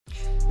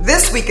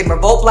This week in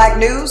Revolt Black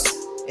News,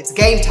 it's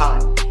game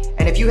time.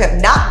 And if you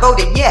have not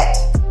voted yet,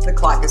 the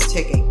clock is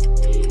ticking.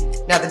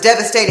 Now, the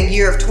devastating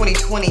year of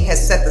 2020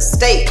 has set the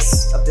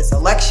stakes of this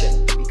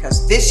election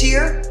because this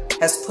year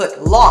has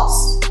put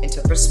loss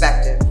into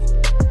perspective.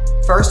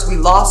 First, we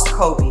lost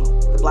Kobe,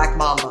 the Black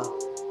Mamba.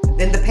 And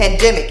then the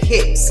pandemic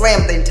hit,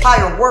 slammed the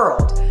entire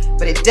world,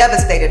 but it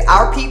devastated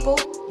our people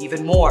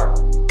even more.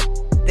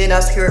 Then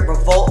us here at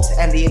Revolt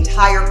and the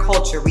entire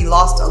culture, we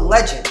lost a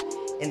legend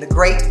in the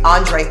great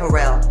Andre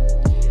Harrell.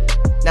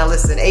 Now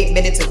listen, 8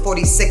 minutes and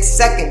 46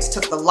 seconds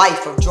took the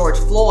life of George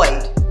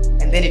Floyd,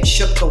 and then it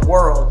shook the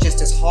world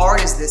just as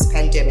hard as this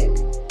pandemic.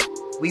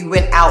 We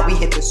went out, we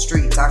hit the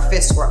streets, our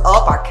fists were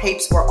up, our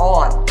capes were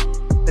on,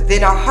 but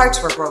then our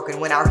hearts were broken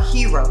when our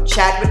hero,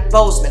 Chadwick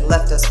Boseman,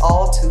 left us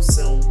all too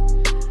soon.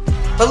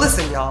 But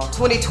listen, y'all,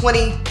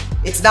 2020,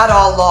 it's not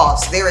all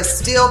lost. There is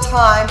still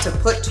time to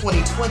put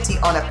 2020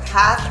 on a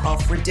path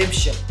of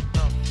redemption,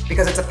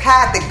 because it's a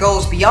path that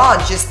goes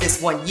beyond just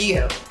this 1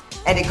 year,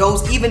 and it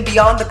goes even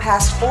beyond the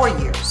past 4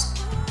 years.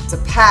 It's a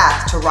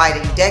path to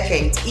righting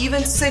decades,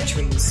 even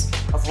centuries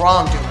of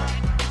wrongdoing.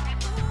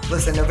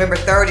 Listen, November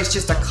 3rd is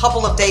just a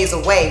couple of days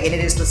away, and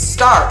it is the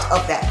start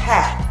of that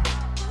path.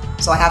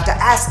 So I have to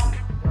ask you,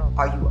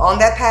 are you on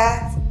that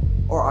path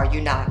or are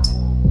you not?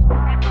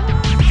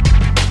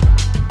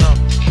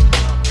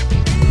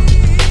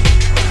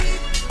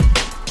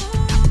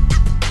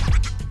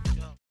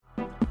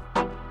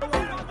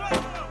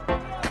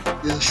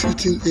 They are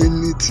shooting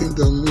anything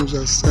that moves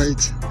at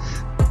sight.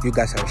 You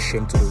guys are a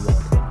shame to the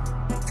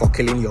world for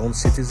killing your own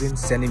citizens,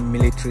 sending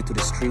military to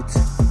the streets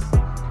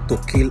to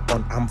kill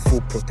unarmed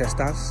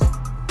protesters.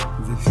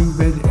 The few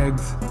bad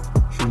eggs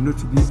should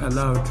not be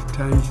allowed to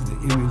tarnish the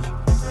image.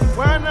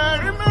 When I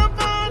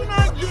remember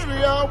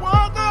Nigeria,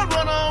 what I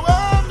run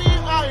away me,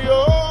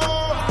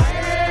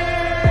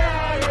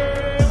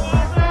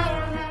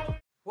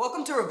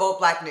 Welcome to Revolt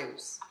Black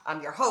News.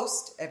 I'm your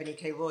host, Ebony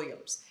K.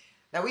 Williams.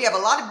 Now, we have a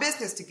lot of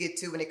business to get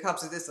to when it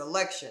comes to this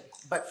election.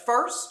 But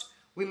first,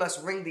 we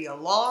must ring the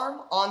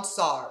alarm on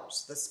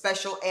SARS, the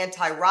Special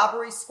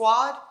Anti-Robbery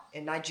Squad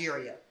in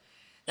Nigeria.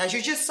 Now, as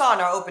you just saw in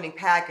our opening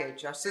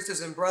package, our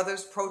sisters and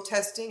brothers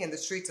protesting in the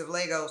streets of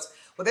Lagos,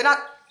 well, they're not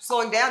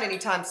slowing down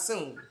anytime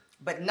soon.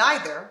 But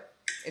neither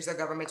is the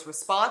government's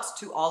response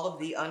to all of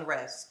the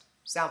unrest.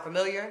 Sound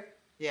familiar?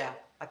 Yeah,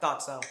 I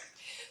thought so.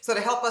 So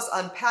to help us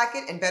unpack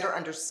it and better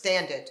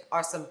understand it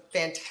are some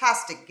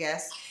fantastic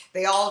guests.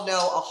 They all know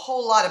a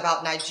whole lot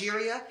about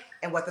Nigeria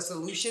and what the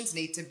solutions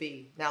need to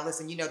be. Now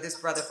listen, you know this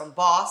brother from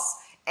Boss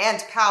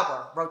and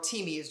Power,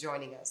 Rotimi, is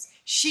joining us.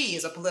 She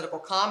is a political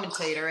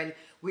commentator, and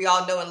we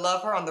all know and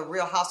love her on The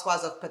Real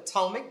Housewives of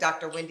Potomac,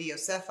 Dr. Wendy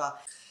Yosefa.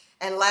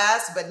 And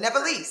last but never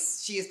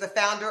least, she is the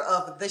founder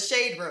of The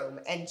Shade Room,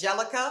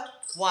 Angelica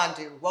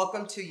Nwandu.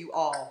 Welcome to you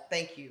all.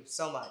 Thank you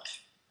so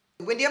much.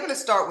 Wendy, I'm going to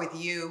start with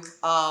you.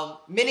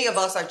 Many of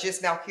us are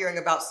just now hearing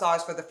about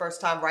SARS for the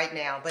first time right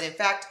now, but in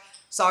fact,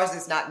 SARS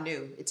is not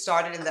new. It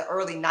started in the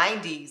early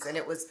 90s, and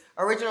it was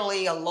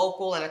originally a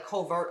local and a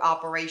covert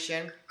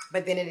operation,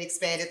 but then it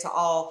expanded to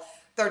all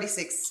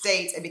 36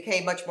 states and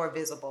became much more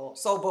visible.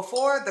 So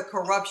before the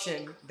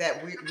corruption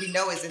that we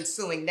know is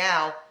ensuing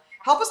now,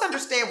 help us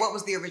understand what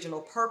was the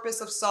original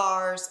purpose of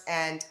SARS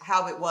and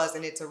how it was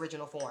in its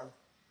original form.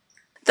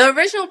 The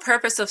original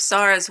purpose of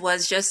SARS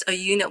was just a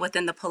unit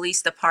within the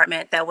police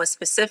department that was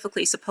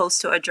specifically supposed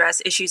to address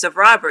issues of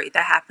robbery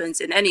that happens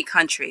in any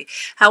country.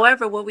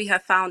 However, what we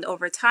have found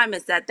over time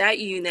is that that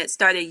unit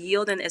started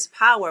yielding its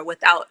power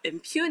without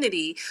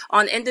impunity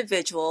on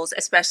individuals,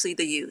 especially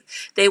the youth.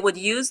 They would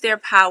use their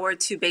power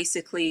to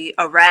basically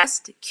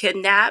arrest,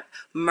 kidnap,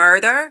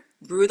 murder,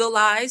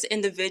 brutalize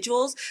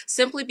individuals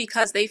simply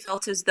because they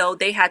felt as though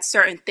they had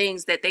certain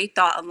things that they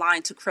thought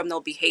aligned to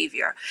criminal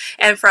behavior.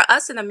 And for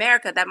us in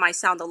America, that might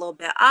sound a little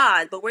bit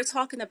odd, but we're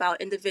talking about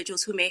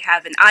individuals who may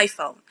have an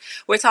iPhone.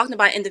 We're talking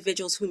about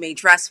individuals who may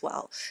dress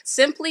well.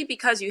 Simply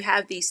because you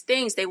have these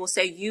things, they will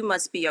say you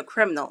must be a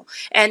criminal.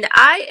 And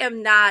I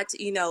am not,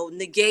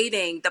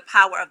 negating the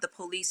power of the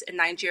police in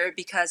Nigeria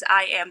because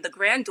I am the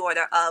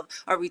granddaughter of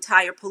a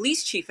retired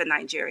police chief in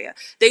Nigeria.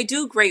 They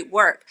do great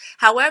work.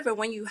 However,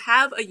 when you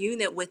have a unit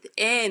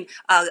within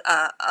a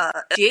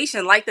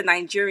association like the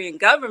Nigerian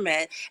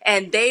government,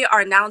 and they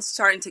are now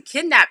starting to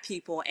kidnap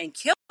people and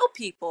kill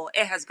people,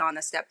 it has gone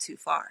a step too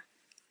far.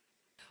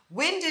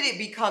 When did it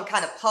become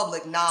kind of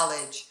public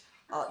knowledge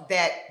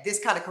that this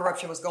kind of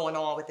corruption was going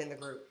on within the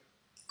group?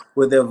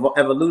 With the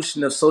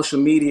evolution of social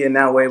media,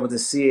 now we're able to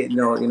see it,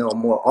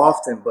 more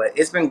often. But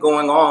it's been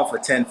going on for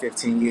 10,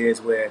 15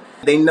 years where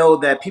they know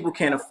that people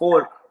can't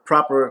afford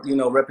proper,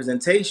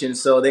 representation.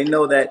 So they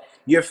know that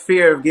your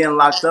fear of getting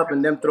locked up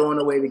and them throwing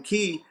away the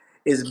key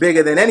is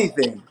bigger than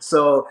anything.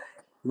 So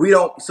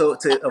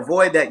to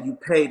avoid that, you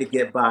pay to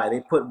get by. They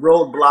put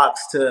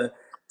roadblocks to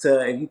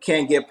if you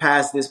can't get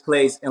past this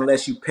place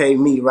unless you pay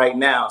me right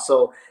now.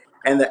 So,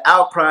 and the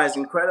outcry is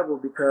incredible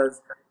because,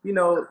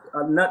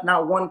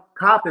 not one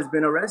cop has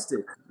been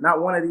arrested.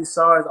 Not one of these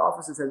SARS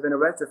officers has been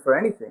arrested for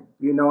anything,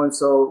 and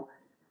so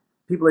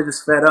people are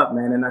just fed up,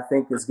 man. And I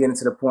think it's getting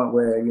to the point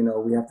where, you know,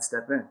 we have to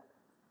step in.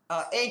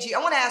 Angie, I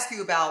want to ask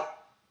you about,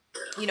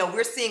 you know,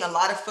 we're seeing a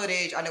lot of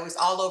footage. I know it's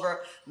all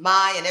over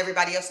my and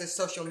everybody else's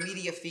social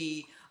media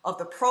feed of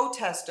the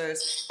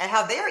protesters and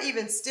how they are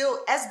even still,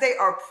 as they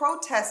are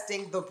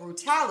protesting the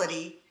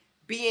brutality,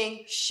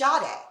 being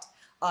shot at.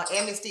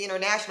 Amnesty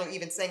International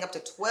even saying up to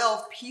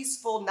 12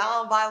 peaceful,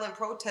 nonviolent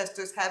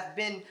protesters have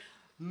been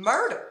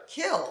murdered,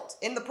 killed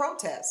in the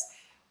protests.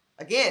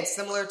 Again,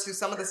 similar to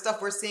some of the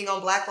stuff we're seeing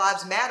on Black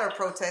Lives Matter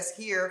protests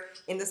here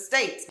in the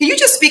States. Can you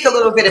just speak a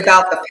little bit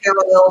about the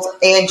parallels,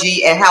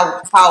 Angie, and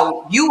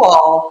how you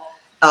all,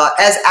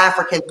 as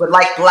Africans, would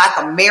like Black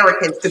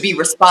Americans to be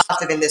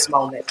responsive in this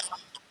moment?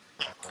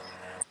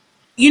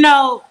 You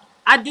know,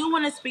 I do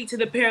want to speak to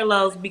the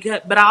parallels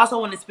but I also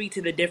want to speak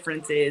to the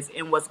differences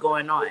in what's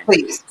going on.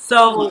 Please.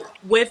 So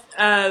with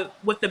the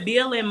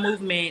BLM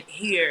movement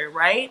here,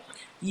 right?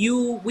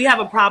 We have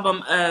a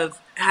problem of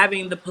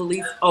having the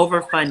police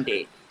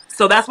overfunded.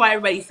 So that's why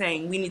everybody's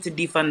saying we need to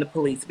defund the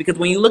police, because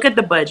when you look at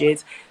the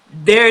budgets,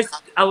 there's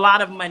a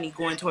lot of money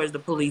going towards the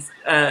police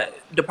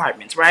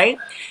departments, right?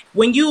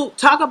 When you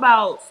talk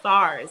about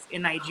SARS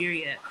in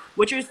Nigeria,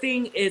 what you're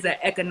seeing is an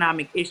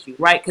economic issue,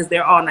 right? Because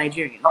they're all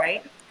Nigerian,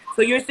 right?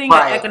 So you're seeing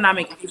an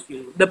economic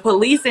issue. The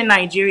police in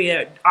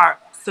Nigeria are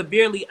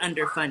severely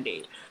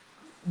underfunded.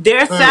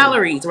 Their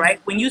salaries,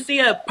 right? When you see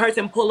a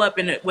person pull up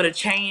with a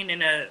chain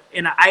and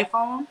an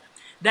iPhone,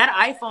 that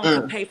iPhone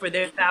could pay for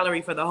their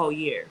salary for the whole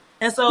year.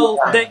 And so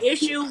the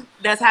issue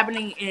that's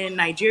happening in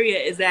Nigeria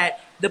is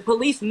that the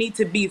police need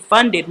to be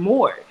funded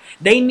more.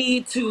 They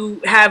need to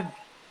have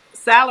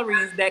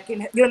salaries that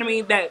can, you know what I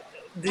mean, that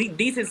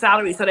decent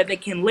salaries so that they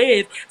can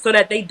live, so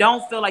that they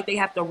don't feel like they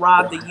have to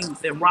rob the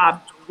youth and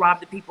rob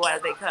the people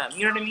as they come.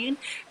 You know what I mean?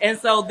 And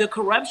so the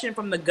corruption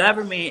from the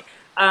government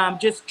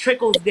just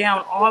trickles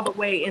down all the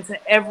way into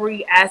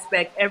every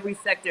aspect, every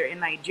sector in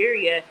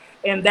Nigeria,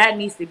 and that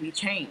needs to be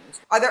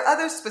changed. Are there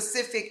other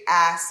specific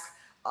asks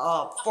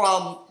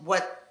from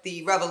what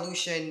the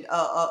revolution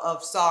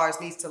of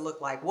SARS needs to look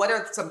like? What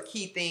are some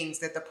key things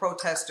that the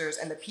protesters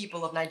and the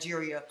people of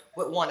Nigeria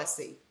would want to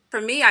see? For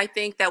me, I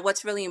think that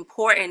what's really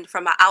important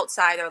from an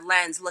outsider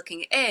lens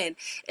looking in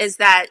is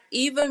that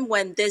even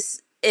when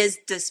this is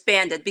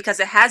disbanded, because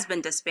it has been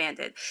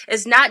disbanded,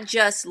 it's not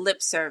just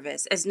lip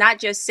service. It's not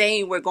just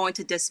saying we're going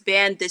to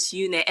disband this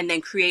unit and then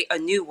create a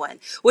new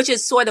one, which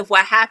is sort of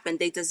what happened.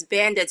 They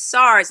disbanded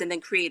SARS and then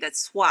created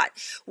SWAT.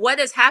 What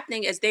is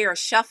happening is they are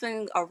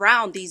shuffling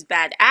around these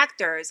bad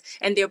actors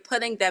and they're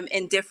putting them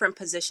in different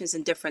positions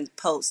in different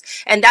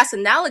posts. And that's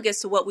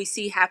analogous to what we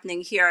see happening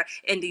here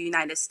in the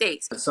United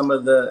States. Some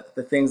of the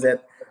things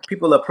that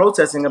people are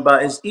protesting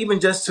about is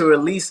even just to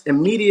release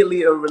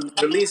immediately or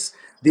release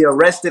the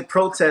arrested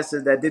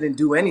protesters that didn't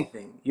do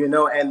anything, you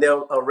know, and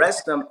they'll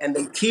arrest them and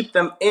then keep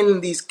them in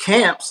these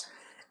camps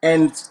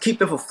and keep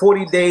them for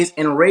 40 days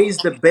and raise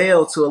the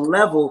bail to a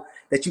level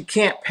that you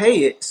can't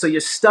pay it. So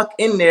you're stuck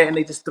in there and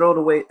they just throw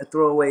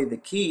away the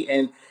key.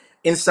 And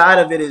inside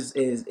of it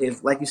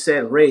is like you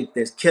said, rape,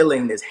 there's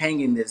killing, there's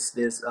hanging,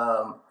 there's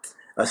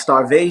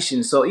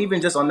starvation. So even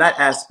just on that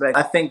aspect,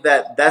 I think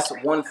that that's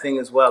one thing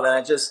as well. And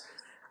I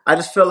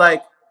just feel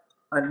like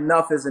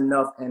enough is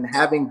enough, and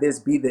having this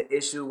be the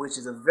issue, which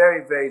is a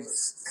very, very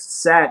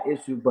sad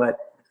issue, but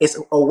it's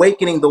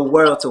awakening the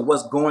world to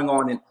what's going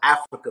on in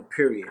Africa,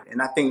 period.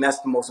 And I think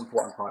that's the most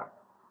important part.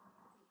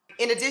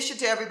 In addition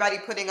to everybody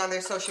putting on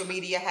their social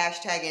media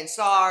hashtagging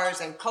SARS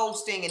and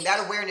posting, and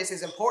that awareness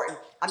is important.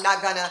 I'm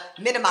not going to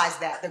minimize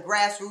that. The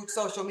grassroots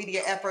social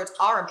media efforts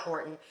are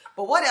important.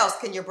 But what else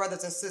can your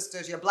brothers and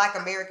sisters, your Black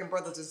American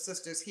brothers and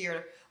sisters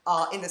here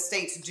in the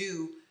States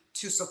do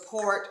to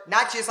support,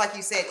 not just like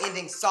you said,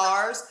 ending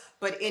SARS,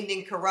 but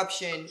ending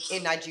corruption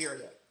in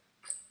Nigeria?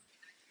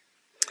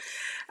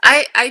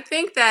 I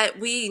think that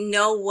we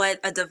know what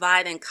a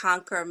divide and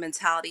conquer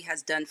mentality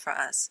has done for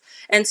us.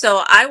 And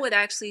so I would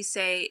actually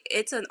say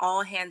it's an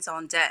all hands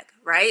on deck,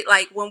 right?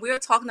 Like when we were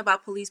talking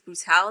about police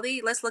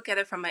brutality, let's look at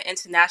it from an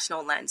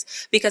international lens,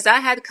 because I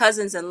had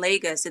cousins in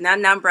Lagos, in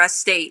Anambra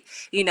State,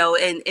 you know,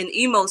 in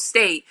Imo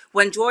State.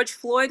 When George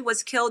Floyd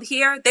was killed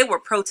here, they were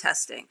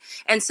protesting.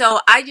 And so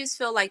I just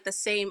feel like the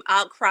same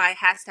outcry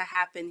has to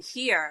happen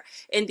here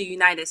in the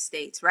United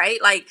States,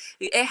 right? Like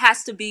it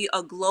has to be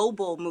a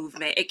global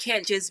movement. It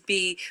can't just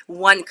be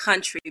one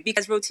country,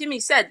 because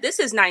Rotimi said this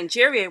is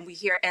Nigeria and we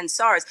hear end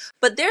SARS,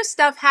 but there's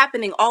stuff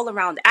happening all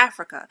around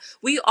Africa.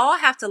 We all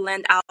have to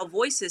lend our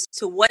voices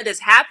to what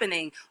is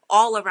happening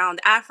all around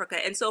Africa.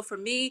 And so for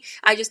me,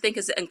 I just think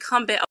it's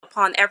incumbent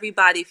upon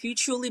everybody, if you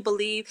truly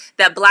believe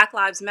that Black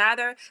Lives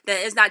Matter,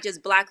 then it's not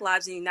just Black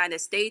lives in the United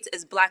States,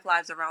 it's Black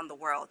lives around the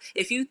world.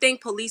 If you think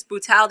police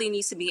brutality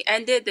needs to be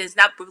ended, then it's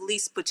not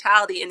police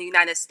brutality in the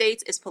United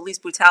States, it's police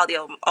brutality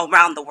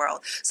around the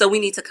world. So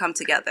we need to come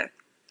together.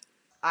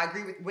 I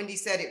agree with Wendy,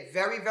 said it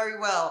very, very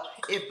well.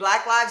 If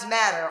Black Lives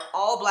Matter,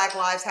 all Black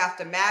lives have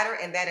to matter,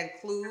 and that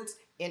includes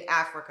in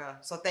Africa.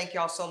 So thank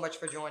y'all so much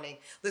for joining.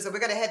 Listen, we're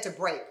going to head to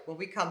break. When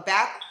we come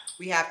back,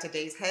 we have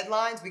today's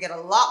headlines. We got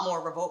a lot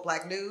more Revolt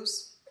Black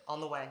news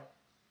on the way.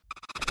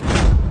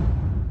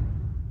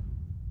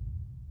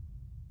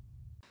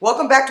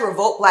 Welcome back to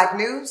Revolt Black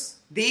News.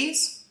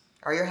 These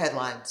are your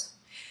headlines.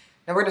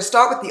 Now we're going to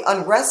start with the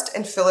unrest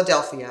in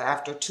Philadelphia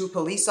after 2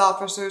 police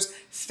officers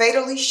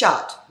fatally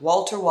shot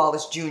Walter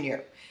Wallace Jr.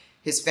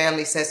 His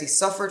family says he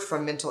suffered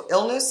from mental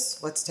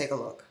illness. Let's take a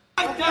look.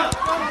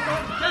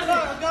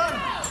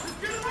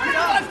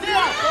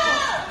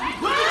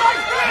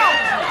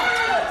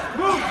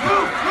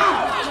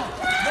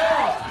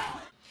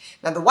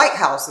 Now, the White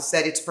House has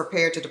said it's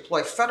prepared to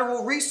deploy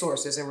federal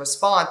resources in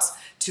response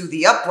to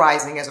the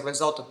uprising as a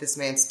result of this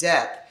man's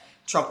death.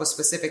 Trump was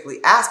specifically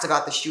asked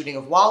about the shooting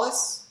of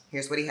Wallace.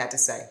 Here's what he had to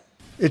say.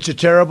 It's a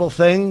terrible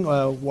thing.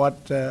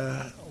 What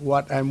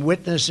I'm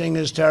witnessing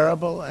is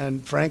terrible,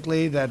 and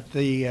frankly, that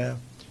the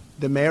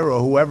mayor or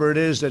whoever it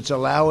is that's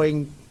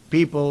allowing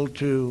people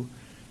to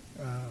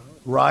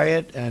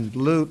riot and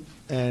loot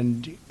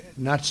and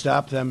not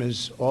stop them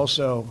is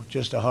also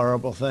just a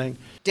horrible thing.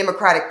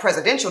 Democratic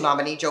presidential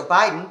nominee Joe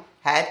Biden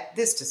had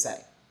this to say.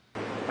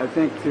 I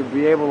think to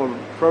be able to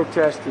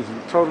protest is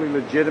totally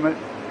legitimate,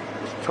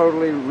 it's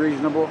totally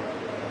reasonable,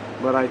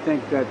 but I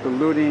think that the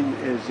looting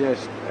is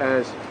just,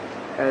 as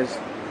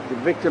the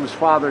victim's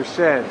father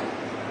said,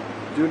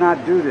 do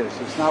not do this.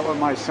 It's not what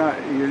my son,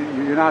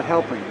 you're not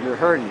helping, you're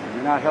hurting,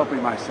 you're not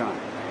helping my son.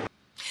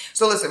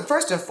 So listen,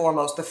 first and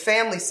foremost, the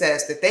family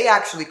says that they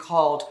actually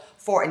called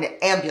for an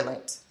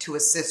ambulance to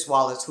assist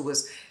Wallace, who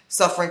was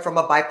suffering from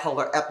a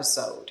bipolar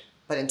episode.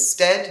 But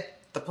instead,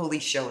 the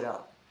police showed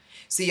up.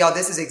 See, y'all,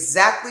 this is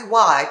exactly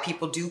why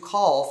people do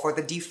call for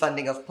the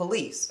defunding of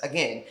police.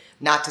 Again,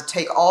 not to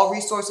take all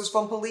resources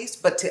from police,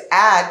 but to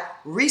add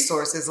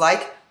resources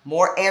like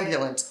more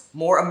ambulance,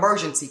 more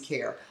emergency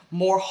care,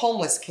 more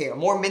homeless care,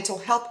 more mental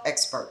health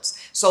experts,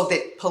 so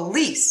that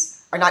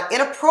police are not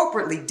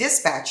inappropriately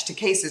dispatched to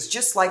cases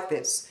just like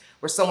this,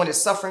 where someone is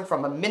suffering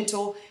from a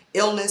mental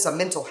illness, a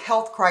mental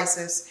health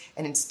crisis,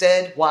 and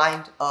instead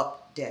wind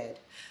up dead.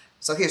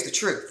 So here's the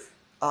truth.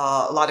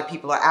 A lot of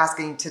people are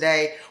asking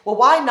today, well,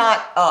 why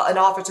not an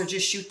officer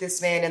just shoot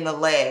this man in the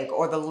leg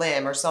or the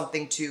limb or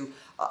something to,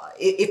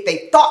 if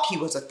they thought he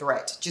was a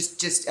threat,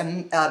 just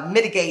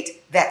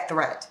mitigate that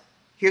threat.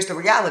 Here's the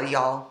reality,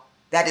 y'all.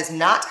 That is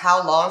not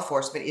how law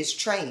enforcement is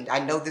trained. I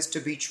know this to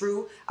be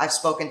true. I've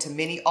spoken to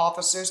many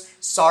officers,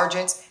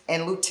 sergeants,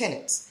 and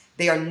lieutenants.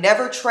 They are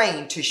never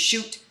trained to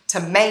shoot to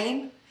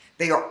maim.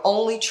 They are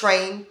only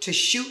trained to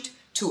shoot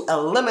to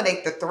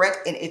eliminate the threat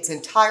in its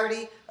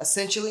entirety,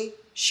 essentially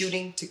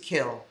shooting to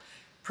kill.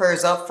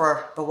 Prayers up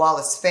for the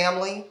Wallace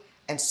family,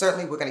 and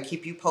certainly we're going to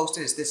keep you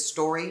posted as this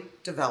story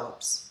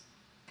develops.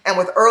 And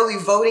with early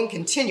voting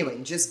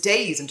continuing just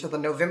days until the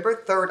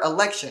November 3rd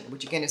election,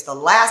 which again is the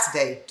last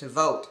day to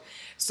vote,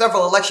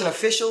 several election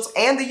officials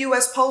and the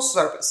U.S. Post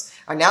Service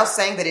are now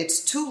saying that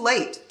it's too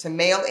late to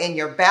mail in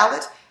your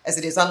ballot, as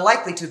it is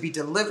unlikely to be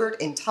delivered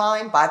in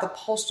time by the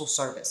Postal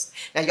Service.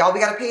 Now, y'all, we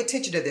got to pay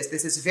attention to this.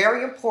 This is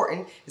very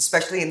important,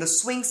 especially in the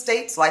swing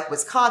states like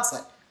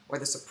Wisconsin, where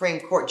the Supreme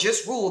Court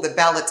just ruled that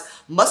ballots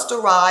must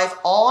arrive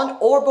on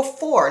or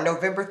before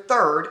November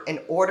 3rd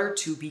in order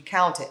to be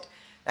counted.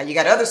 Now, you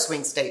got other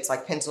swing states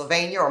like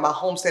Pennsylvania or my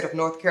home state of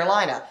North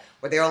Carolina,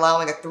 where they're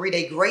allowing a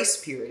 3-day grace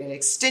period, an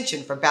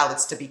extension for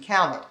ballots to be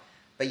counted.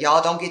 But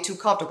y'all don't get too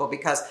comfortable,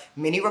 because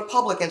many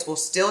Republicans will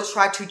still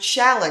try to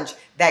challenge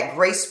that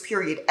grace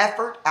period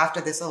effort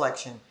after this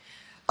election.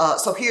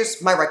 So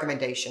here's my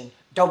recommendation.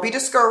 Don't be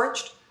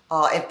discouraged.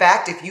 In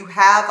fact, if you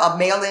have a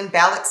mail-in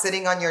ballot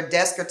sitting on your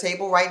desk or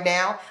table right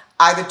now,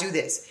 either do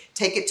this.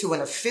 Take it to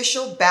an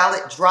official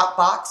ballot drop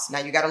box. Now,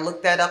 you got to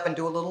look that up and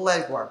do a little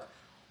legwork.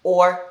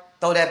 Or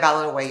throw that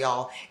ballot away,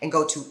 y'all, and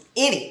go to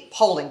any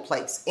polling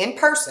place in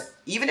person,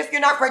 even if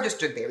you're not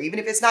registered there, even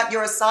if it's not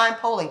your assigned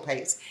polling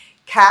place.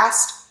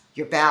 Cast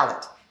your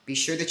ballot. Be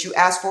sure that you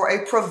ask for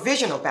a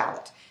provisional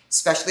ballot,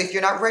 especially if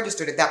you're not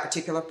registered at that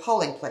particular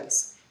polling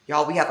place.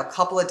 Y'all, we have a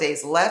couple of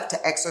days left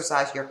to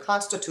exercise your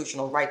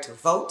constitutional right to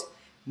vote.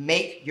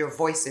 Make your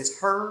voices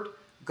heard.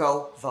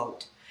 Go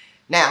vote.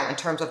 Now, in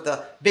terms of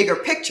the bigger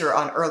picture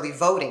on early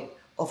voting,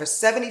 over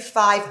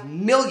 75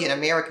 million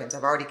Americans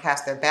have already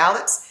cast their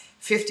ballots.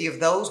 50 of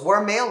those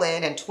were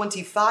mail-in, and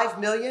 25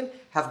 million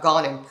have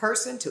gone in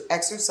person to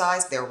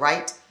exercise their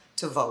right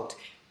to vote.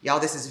 Y'all,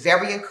 this is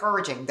very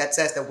encouraging. That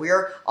says that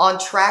we're on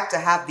track to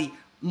have the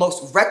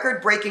most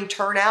record-breaking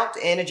turnout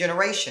in a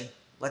generation.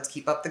 Let's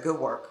keep up the good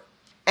work.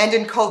 And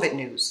in COVID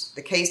news,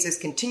 the cases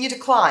continue to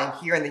climb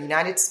here in the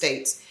United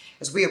States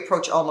as we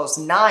approach almost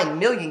 9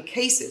 million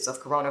cases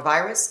of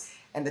coronavirus,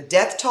 and the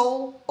death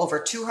toll over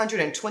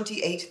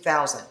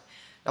 228,000.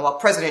 Now, while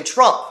President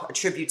Trump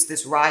attributes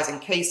this rise in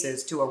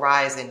cases to a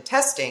rise in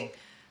testing,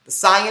 the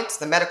science,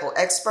 the medical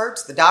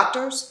experts, the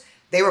doctors,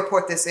 they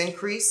report this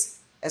increase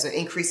as an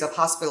increase of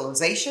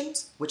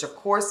hospitalizations, which of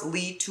course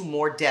lead to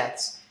more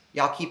deaths.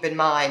 Y'all keep in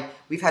mind,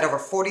 we've had over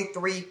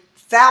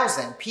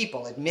 43,000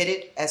 people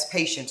admitted as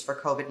patients for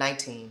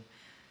COVID-19.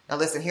 Now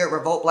listen, here at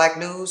Revolt Black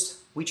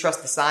News, we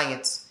trust the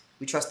science,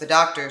 we trust the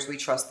doctors, we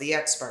trust the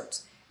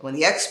experts. And when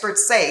the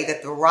experts say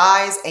that the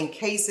rise in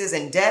cases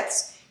and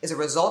deaths is a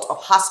result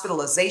of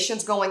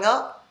hospitalizations going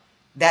up,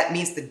 that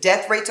means the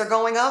death rates are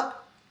going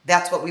up,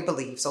 That's what we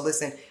believe. So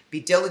listen, be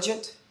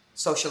diligent,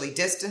 socially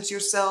distance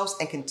yourselves,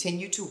 and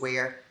continue to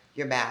wear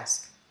your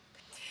mask.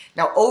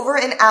 Now, over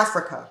in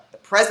Africa, the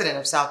president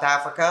of South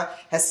Africa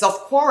has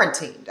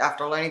self-quarantined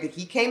after learning that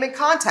he came in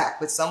contact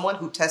with someone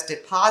who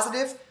tested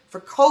positive for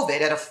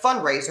COVID at a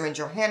fundraiser in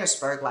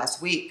Johannesburg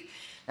last week.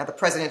 Now, the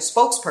president's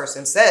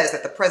spokesperson says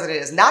that the president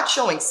is not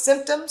showing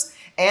symptoms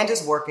and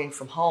is working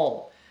from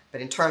home.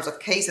 But in terms of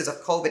cases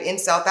of COVID in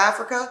South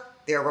Africa,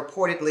 there are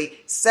reportedly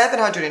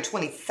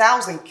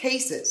 720,000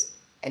 cases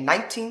and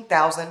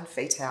 19,000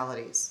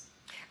 fatalities.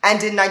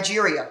 And in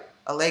Nigeria,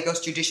 a Lagos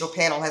judicial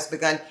panel has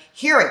begun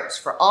hearings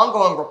for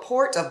ongoing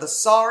reports of the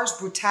SARS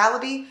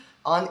brutality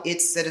on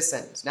its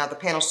citizens. Now, the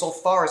panel so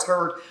far has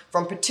heard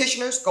from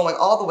petitioners going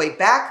all the way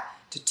back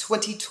to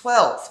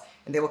 2012,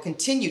 and they will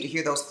continue to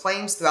hear those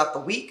claims throughout the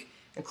week,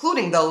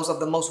 including those of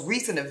the most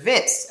recent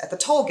events at the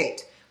toll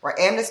gate, where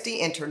Amnesty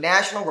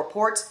International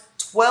reports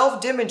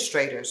 12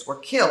 demonstrators were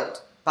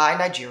killed by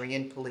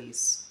Nigerian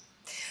police.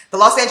 The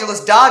Los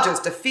Angeles Dodgers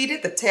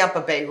defeated the Tampa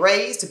Bay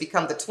Rays to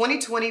become the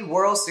 2020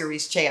 World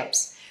Series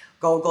champs.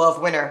 Gold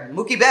Glove winner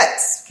Mookie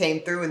Betts came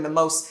through in the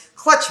most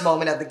clutch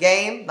moment of the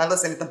game. Now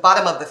listen, at the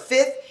bottom of the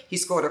fifth, he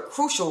scored a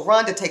crucial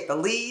run to take the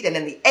lead, and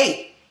in the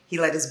eighth, he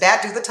let his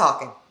bat do the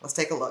talking. Let's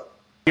take a look.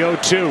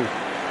 0-2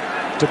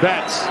 to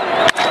Betts.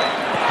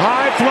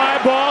 High fly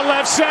ball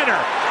left center.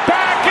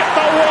 Back at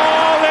the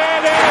wall,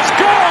 it is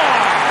gone!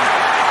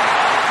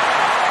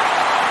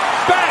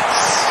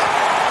 Betts!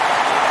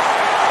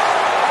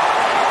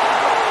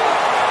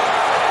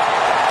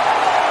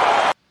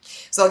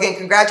 So again,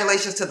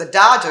 congratulations to the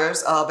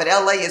Dodgers, but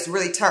LA is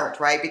really turned,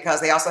 right?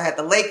 Because they also had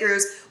the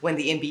Lakers win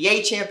the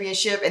NBA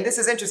championship. And this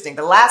is interesting.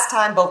 The last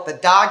time both the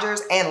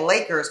Dodgers and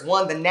Lakers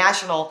won the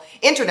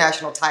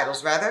international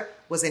titles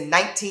was in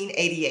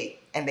 1988.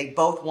 And they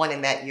both won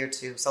in that year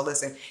too. So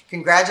listen,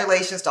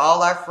 congratulations to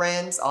all our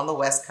friends on the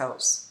West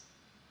Coast.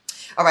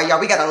 All right, y'all,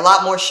 we got a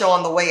lot more show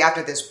on the way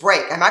after this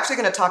break. I'm actually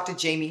going to talk to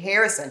Jamie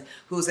Harrison,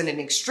 who's in an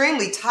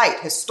extremely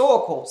tight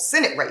historical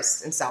Senate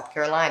race in South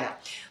Carolina.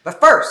 But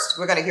first,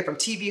 we're going to hear from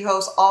TV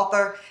host,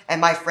 author, and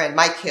my friend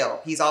Mike Hill.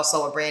 He's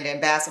also a brand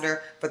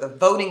ambassador for the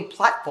voting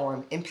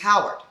platform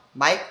Empowered.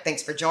 Mike,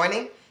 thanks for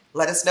joining.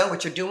 Let us know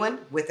what you're doing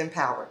with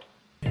Empowered.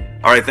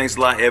 All right, thanks a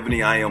lot,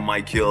 Ebony. I am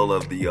Mike Hill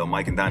of the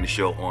Mike and Dinah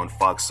Show on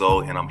Fox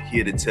Soul, and I'm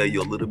here to tell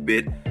you a little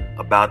bit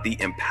about the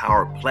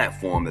Empowered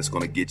platform that's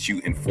going to get you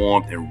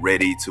informed and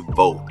ready to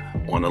vote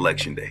on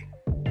Election Day.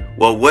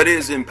 Well, what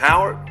is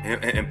Empowered?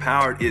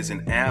 Empowered is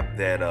an app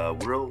that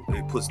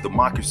it puts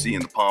democracy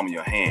in the palm of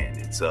your hand.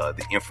 It's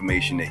the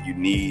information that you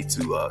need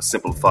to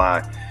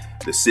simplify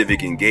the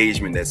civic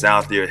engagement that's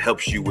out there. It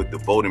helps you with the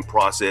voting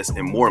process,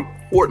 and more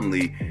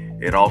importantly,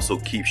 it also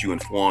keeps you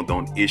informed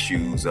on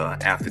issues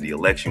after the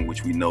election,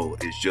 which we know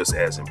is just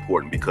as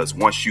important, because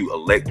once you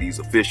elect these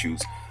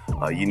officials,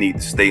 you need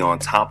to stay on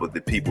top of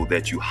the people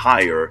that you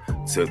hire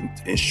to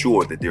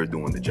ensure that they're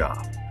doing the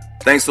job.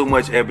 Thanks so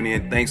much, Ebony,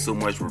 and thanks so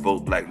much,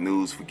 Revolt Black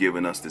News, for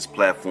giving us this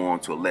platform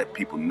to let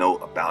people know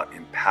about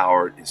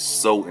Empowered. It's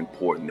so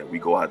important that we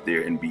go out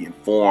there and be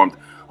informed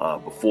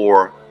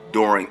before,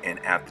 during, and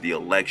after the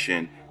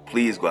election.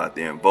 Please go out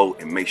there and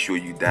vote, and make sure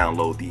you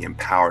download the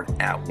Empowered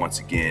app once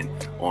again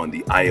on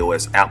the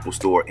iOS Apple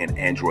Store and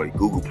Android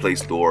Google Play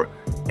Store,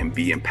 and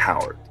be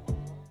empowered.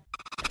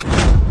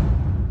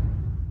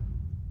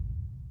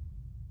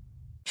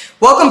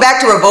 Welcome back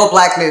to Revolt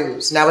Black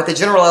News. Now, with the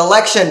general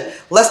election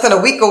less than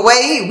a week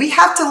away, we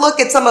have to look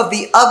at some of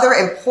the other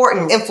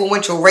important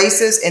influential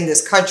races in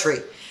this country.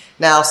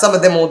 Now, some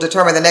of them will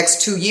determine the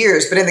next 2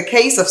 years, but in the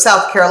case of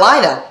South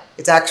Carolina,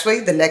 it's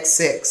actually the next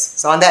 6.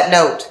 So on that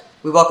note,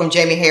 we welcome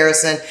Jamie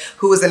Harrison,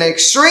 who is in an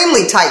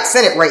extremely tight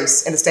Senate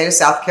race in the state of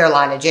South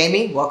Carolina.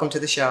 Jamie, welcome to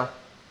the show.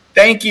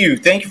 Thank you.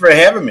 Thank you for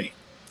having me.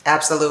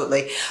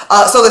 Absolutely.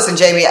 So listen,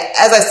 Jamie,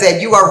 as I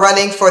said, you are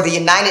running for the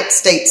United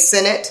States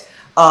Senate.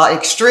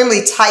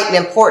 Extremely tight and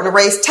important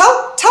race.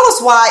 Tell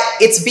us why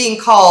it's being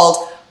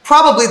called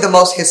probably the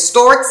most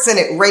historic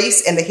Senate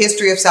race in the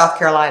history of South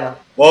Carolina.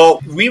 Well,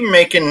 we're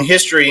making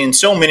history in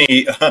so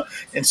many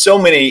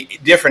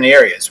different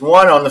areas.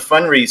 One, on the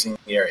fundraising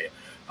area.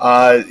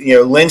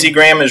 Lindsey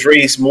Graham has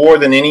raised more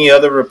than any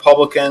other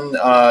Republican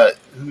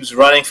who's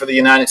running for the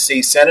United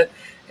States Senate.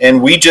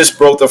 And we just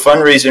broke the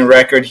fundraising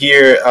record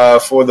here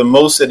for the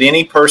most that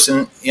any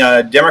person,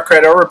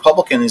 Democrat or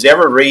Republican, has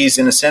ever raised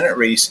in a Senate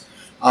race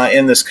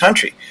in this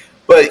country.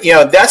 But,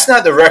 that's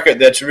not the record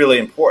that's really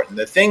important.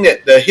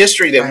 The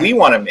history that we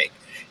want to make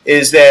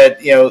is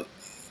that,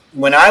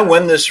 when I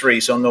win this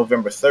race on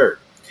November 3rd,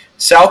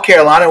 South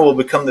Carolina will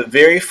become the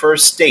very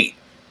first state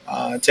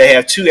to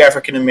have 2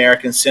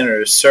 African-American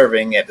senators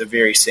serving at the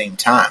very same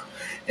time.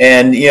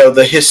 And,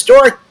 the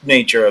historic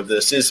nature of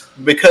this is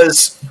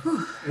because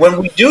when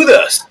we do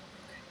this,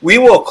 we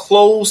will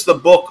close the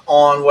book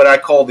on what I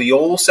call the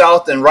Old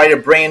South and write a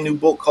brand new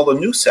book called the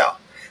New South.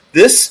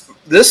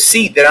 This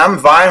seat that I'm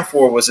vying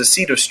for was a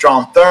seat of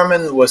Strom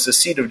Thurmond, was the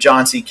seat of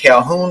John C.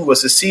 Calhoun,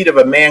 was the seat of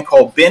a man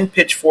called Ben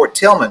Pitchfork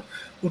Tillman,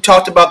 who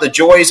talked about the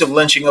joys of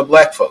lynching of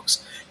black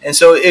folks. And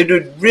so it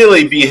would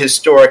really be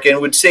historic and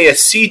would say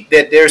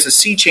that there's a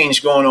sea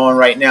change going on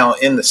right now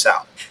in the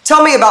South.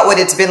 Tell me about what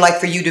it's been like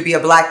for you to be a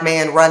black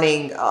man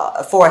running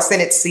for a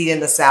Senate seat in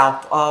the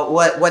South.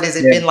 What has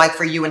it been like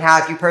for you, and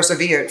how have you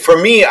persevered?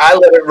 For me, I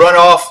let it run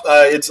off.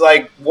 It's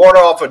like water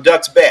off a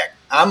duck's back.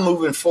 I'm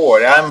moving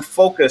forward. I'm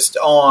focused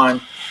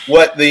on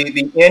what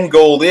the end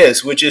goal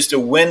is, which is to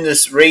win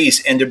this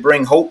race and to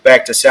bring hope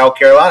back to South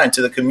Carolina and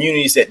to the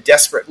communities that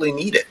desperately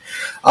need it.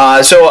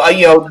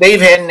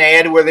 They've had an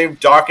ad where they've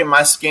darkened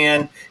my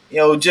skin.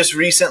 Just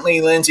recently,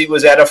 Lindsey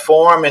was at a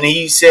forum and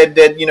he said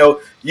that,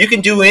 you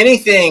can do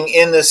anything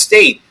in the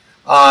state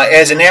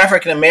as an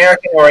African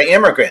American or an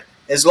immigrant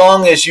as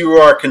long as you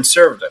are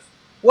conservative.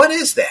 What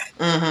is that?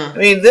 Mm-hmm.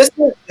 I mean, this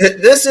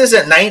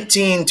isn't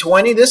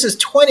 1920. This is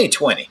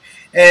 2020.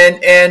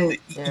 And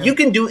you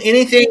can do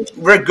anything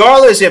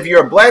regardless if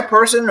you're a black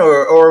person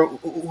or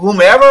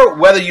whomever,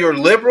 whether you're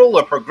liberal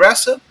or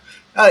progressive.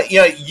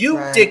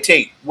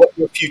 Dictate what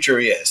your future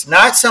is,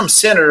 not some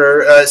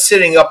senator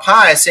sitting up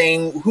high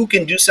saying who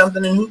can do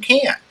something and who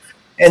can't.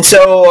 And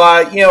so,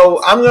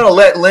 I'm going to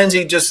let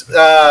Lindsey just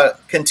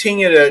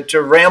continue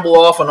to ramble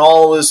off on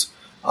all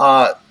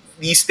of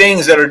these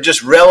things that are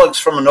just relics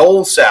from an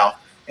old South.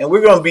 And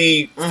we're going to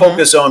be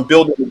focused on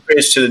building the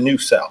bridge to the new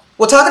South.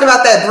 Well, talking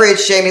about that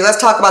bridge, Jamie,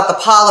 let's talk about the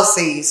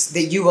policies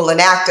that you will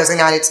enact as a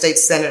United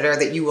States Senator,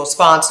 that you will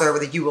sponsor,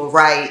 that you will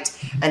write,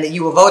 and that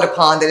you will vote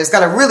upon, that is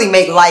going to really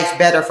make life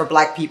better for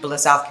black people in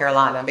South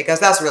Carolina,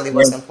 because that's really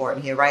what's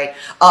important here, right?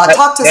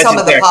 Talk to some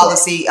of the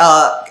policy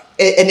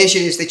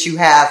initiatives that you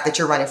have that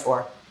you're running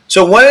for.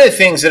 So one of the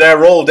things that I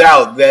rolled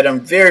out that I'm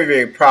very,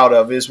 very proud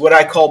of is what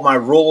I call my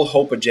Rural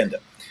Hope Agenda.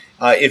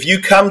 If you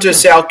come to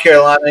South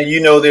Carolina,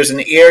 there's an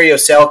area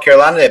of South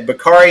Carolina that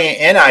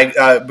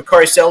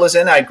Bakari Sellers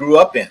and I grew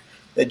up in,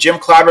 that Jim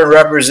Clyburn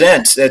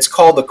represents, that's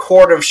called the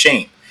Court of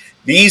Shame.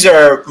 These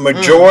are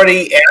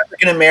majority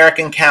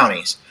African-American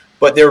counties,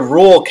 but they're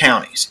rural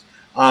counties.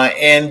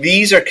 And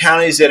these are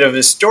counties that have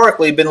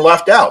historically been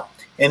left out.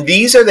 And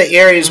these are the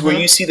areas where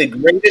you see the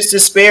greatest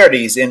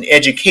disparities in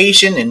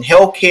education, in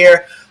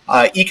healthcare,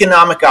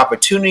 economic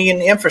opportunity,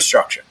 and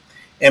infrastructure.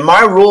 And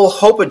my Rural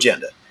Hope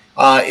Agenda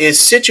is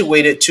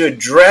situated to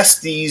address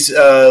these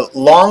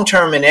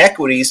long-term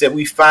inequities that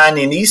we find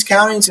in these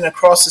counties and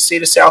across the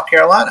state of South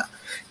Carolina.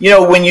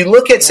 When you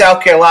look at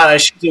South Carolina,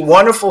 she's a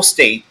wonderful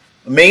state,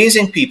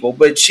 amazing people,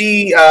 but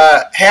she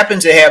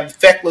happens to have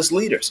feckless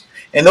leaders.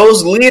 And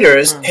those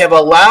leaders have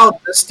allowed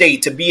the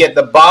state to be at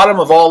the bottom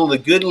of all of the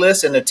good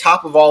lists and the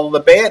top of all of the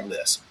bad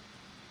lists.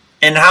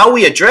 And how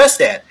we address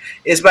that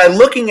is by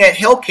looking at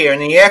healthcare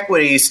and the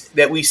equities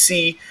that we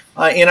see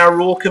in our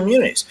rural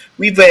communities.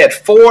 We've had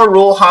 4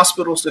 rural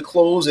hospitals to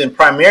close in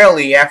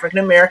primarily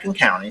African-American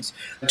counties.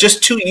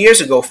 Just 2 years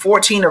ago,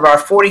 14 of our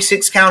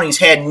 46 counties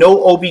had no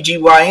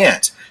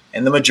OBGYNs,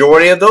 and the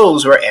majority of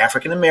those were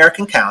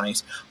African-American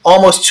counties.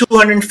 Almost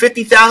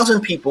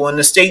 250,000 people in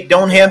the state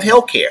don't have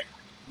health care,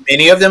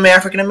 many of them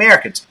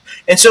African-Americans.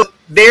 And so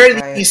there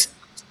are these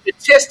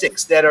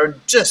statistics that are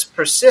just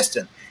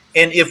persistent.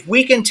 And if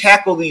we can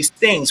tackle these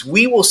things,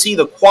 we will see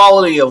the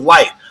quality of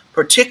life,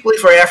 particularly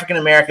for African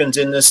Americans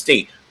in this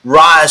state,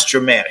 rise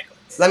dramatically.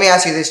 Let me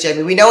ask you this,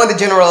 Jamie. We know in the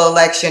general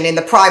election, in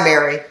the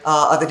primary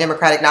of the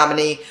Democratic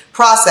nominee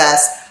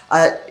process,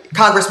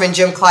 Congressman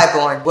Jim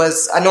Clyburn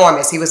was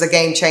enormous. He was a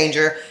game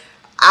changer.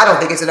 I don't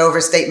think it's an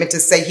overstatement to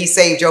say he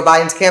saved Joe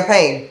Biden's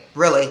campaign,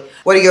 really.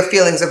 What are your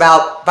feelings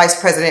about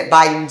Vice President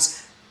Biden's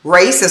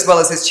race as well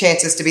as his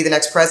chances to be the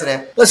next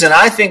president? Listen,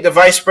 I think the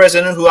vice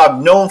president, who I've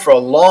known for a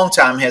long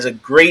time, has a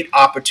great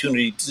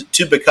opportunity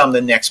to become the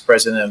next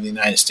president of the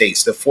United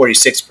States, the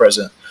 46th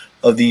president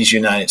of these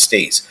United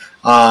States.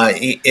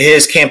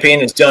 His campaign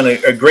has done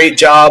a great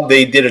job.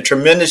 They did a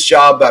tremendous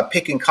job by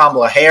picking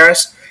Kamala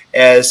Harris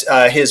as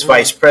his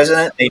vice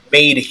president. They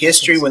made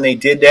history when they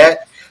did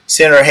that.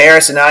 Senator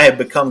Harris and I have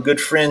become good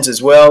friends as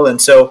well.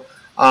 And so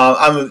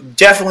I'm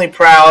definitely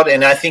proud,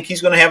 and I think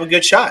he's going to have a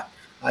good shot.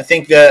 I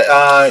think that,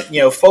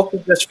 folks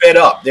are just fed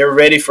up. They're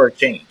ready for a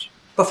change.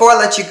 Before I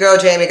let you go,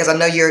 Jamie, because I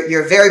know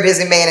you're a very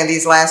busy man in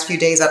these last few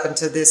days up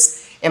into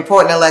this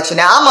important election.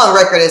 Now, I'm on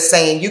record as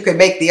saying you could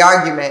make the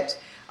argument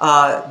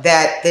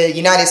that the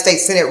United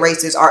States Senate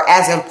races are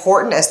as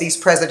important as these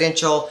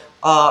presidential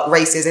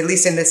races, at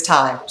least in this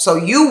time. So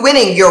you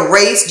winning your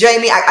race,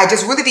 Jamie, I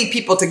just really need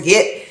people to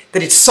get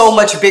that it's so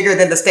much bigger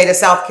than the state of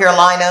South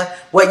Carolina.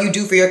 What you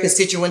do for your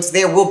constituents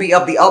there will be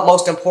of the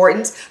utmost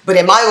importance. But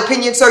in my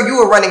opinion, sir, you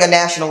are running a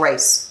national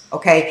race,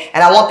 okay?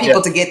 And I want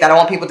people to get that. I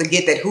want people to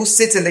get that who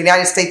sits in the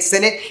United States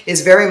Senate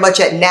is very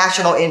much at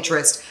national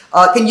interest.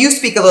 Can you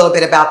speak a little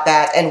bit about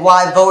that and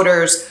why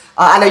voters,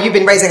 I know you've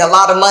been raising a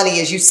lot of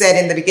money, as you said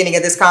in the beginning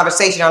of this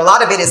conversation. A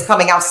lot of it is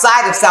coming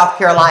outside of South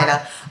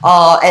Carolina.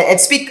 And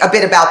speak a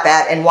bit about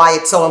that and why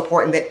it's so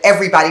important that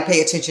everybody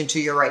pay attention to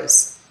your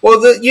race. Well,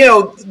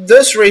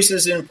 this race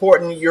is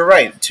important, you're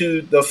right,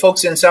 to the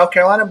folks in South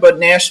Carolina, but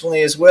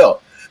nationally as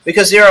well.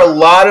 Because there are a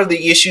lot of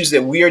the issues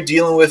that we are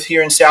dealing with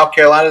here in South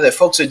Carolina that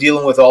folks are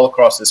dealing with all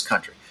across this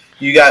country.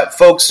 You got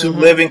folks who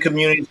live in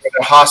communities where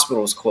their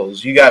hospitals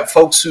closed. You got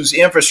folks whose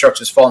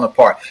infrastructure is falling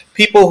apart.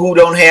 People who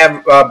don't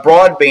have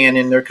broadband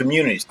in their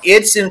communities.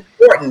 It's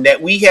important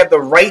that we have the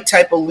right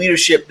type of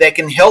leadership that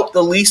can help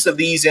the least of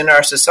these in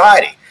our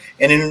society.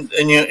 And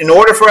in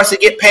order for us to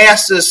get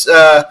past this,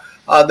 the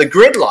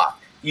gridlock,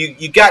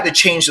 you got to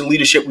change the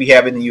leadership we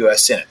have in the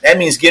U.S. Senate. That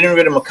means getting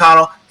rid of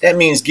McConnell. That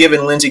means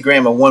giving Lindsey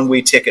Graham a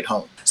one-way ticket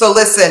home. So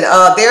listen,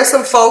 there are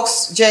some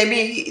folks,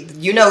 Jamie,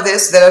 you know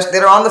this, that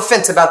are on the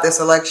fence about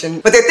this election,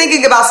 but they're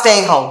thinking about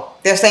staying home.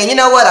 They're saying, you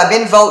know what, I've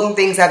been voting,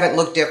 things haven't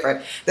looked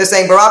different. They're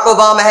saying Barack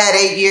Obama had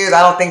 8 years,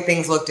 I don't think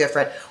things look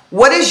different.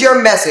 What is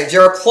your message,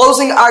 your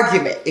closing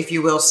argument, if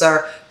you will,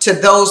 sir, to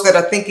those that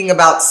are thinking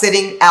about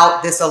sitting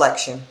out this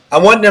election? I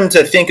want them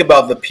to think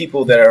about the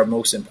people that are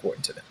most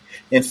important to them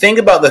and think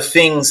about the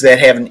things that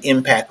have an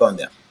impact on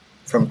them,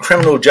 from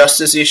criminal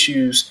justice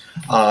issues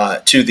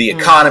to the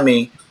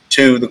economy,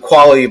 to the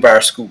quality of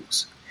our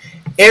schools.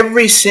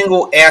 Every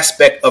single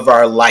aspect of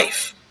our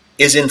life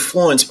is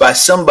influenced by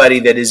somebody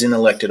that is in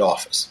elected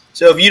office.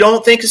 So if you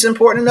don't think it's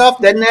important enough,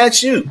 then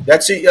that's you.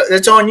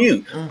 That's on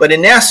you. But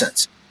in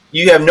essence,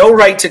 you have no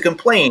right to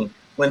complain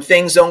when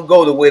things don't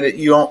go the way that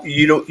you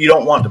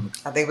don't want them.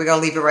 I think we're going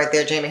to leave it right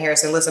there, Jamie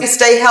Harrison. Listen,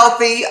 stay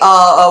healthy.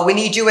 We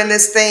need you in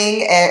this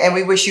thing, and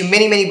we wish you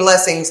many, many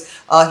blessings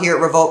here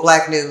at Revolt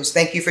Black News.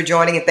 Thank you for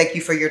joining, and thank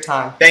you for your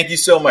time. Thank you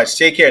so much.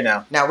 Take care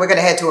now. Now, we're going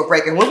to head to a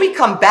break, and when we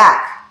come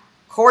back,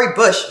 Cori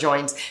Bush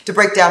joins to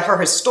break down her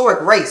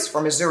historic race for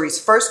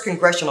Missouri's 1st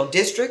Congressional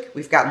District.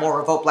 We've got more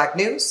Revolt Black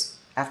News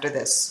after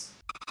this.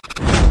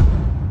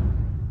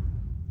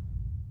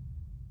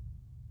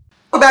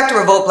 We're back to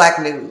Revolt Black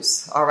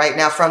News. All right,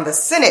 now from the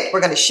Senate, we're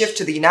going to shift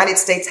to the United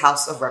States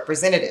House of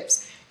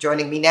Representatives.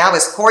 Joining me now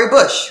is Cori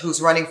Bush, who's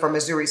running for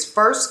Missouri's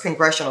 1st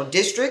Congressional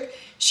District.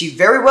 She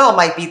very well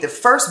might be the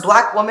first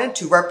Black woman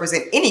to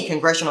represent any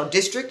congressional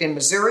district in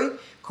Missouri.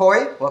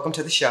 Cori, welcome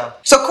to the show.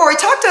 So, Cori,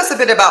 talk to us a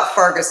bit about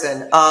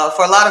Ferguson.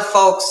 For a lot of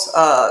folks,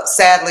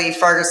 sadly,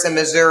 Ferguson,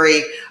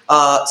 Missouri,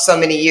 so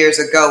many years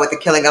ago with the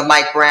killing of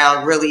Mike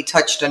Brown really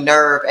touched a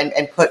nerve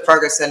and put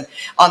Ferguson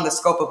on the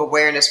scope of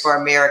awareness for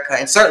America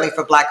and certainly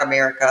for Black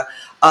America.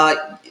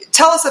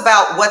 Tell us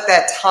about what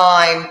that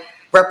time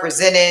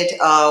represented.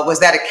 Was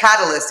that a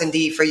catalyst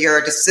indeed for your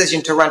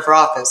decision to run for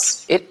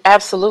office? It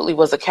absolutely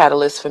was a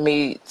catalyst for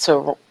me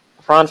to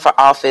run for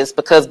office,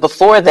 because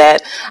before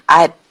that,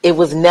 it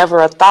was never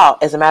a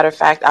thought. As a matter of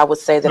fact, I would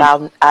say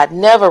that I'd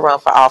never run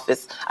for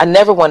office. I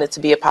never wanted to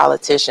be a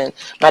politician.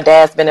 My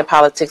dad's been in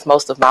politics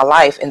most of my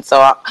life, and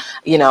so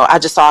I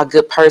just saw a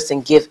good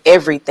person give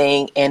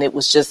everything, and it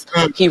was just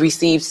he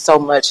received so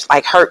much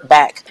hurt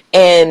back.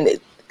 And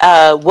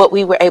what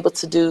we were able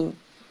to do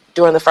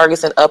during the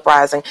Ferguson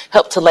uprising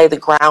helped to lay the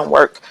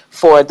groundwork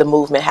for the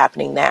movement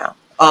happening now.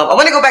 I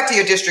want to go back to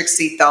your district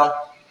seat, though.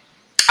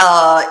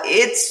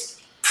 It's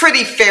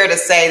pretty fair to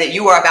say that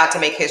you are about to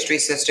make history,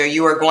 sister.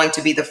 You are going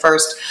to be the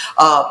first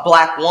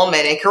Black woman,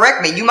 and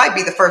correct me, you might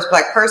be the first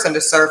Black person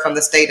to serve from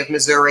the state of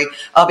Missouri,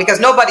 because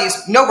no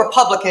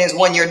Republican has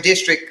won your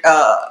district.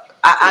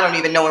 I don't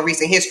even know in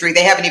recent history.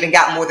 They haven't even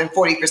gotten more than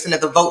 40%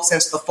 of the vote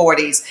since the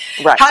 40s.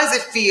 Right. How does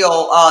it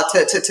feel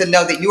to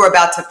know that you are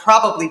about to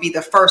probably be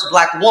the first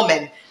Black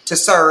woman to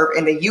serve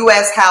in the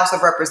U.S. House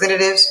of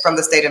Representatives from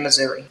the state of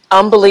Missouri?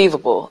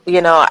 Unbelievable.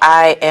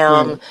 I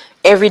am,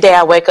 every day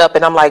I wake up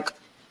and I'm like,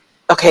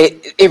 okay,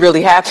 it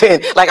really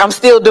happened. I'm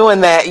still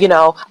doing that.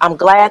 I'm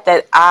glad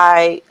that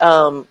I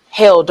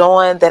held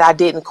on, that I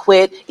didn't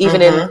quit,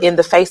 even in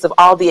the face of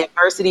all the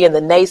adversity and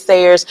the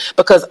naysayers,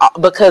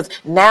 because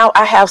now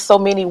I have so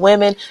many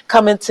women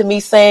coming to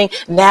me saying,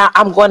 now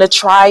I'm going to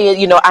try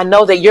it. I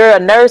know that you're a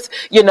nurse,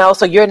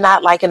 so you're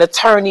not like an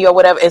attorney or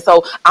whatever. And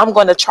so I'm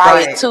going to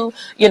try it too,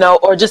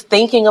 or just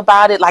thinking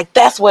about it.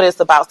 That's what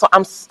it's about. So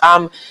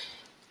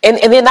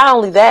And then not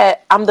only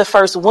that, I'm the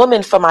first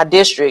woman for my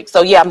district.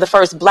 So yeah, I'm the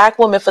first Black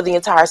woman for the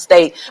entire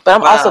state, but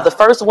I'm also the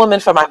first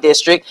woman for my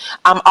district.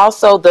 I'm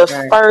also the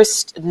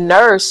first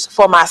nurse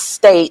for my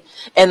state.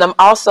 And I'm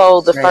also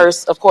the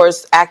first, of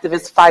course,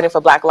 activist fighting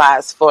for Black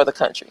lives for the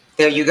country.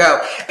 There you go.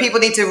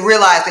 People need to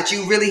realize that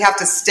you really have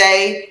to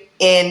stay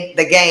in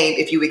the game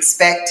if you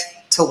expect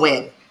to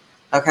win.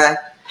 Okay?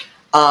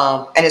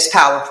 And it's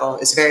powerful.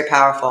 It's very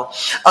powerful.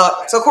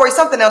 So, Cori,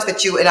 something else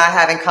that you and I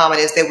have in common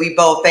is that we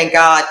both, thank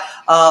God,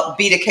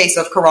 beat a case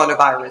of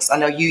coronavirus. I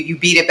know you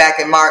beat it back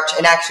in March,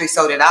 and actually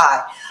so did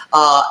I.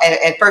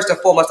 And first and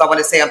foremost, I want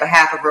to say on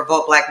behalf of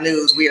Revolt Black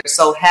News, we are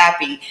so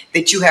happy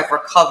that you have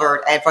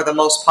recovered and for the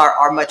most part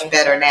are much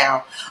better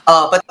now.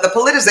 But the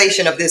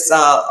politicization of this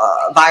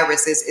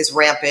virus is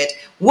rampant.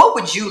 What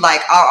would you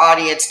like our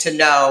audience to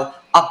know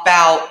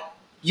about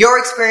your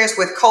experience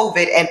with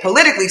COVID and,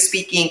 politically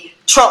speaking,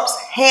 Trump's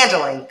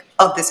handling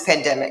of this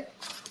pandemic?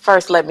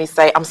 First, let me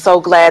say, I'm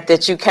so glad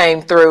that you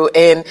came through,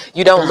 and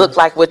you don't look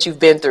like what you've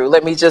been through.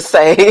 Let me just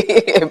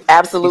say,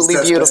 absolutely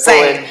beautiful.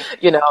 And,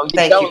 you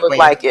don't look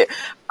like it.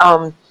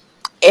 And,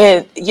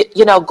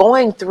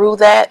 going through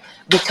that,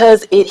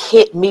 because it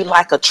hit me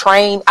like a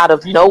train out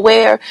of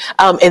nowhere,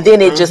 and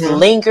then it just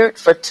lingered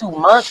for 2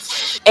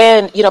 months.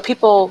 And,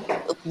 people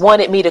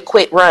wanted me to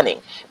quit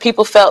running.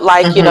 People felt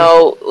like, you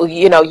know,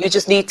 you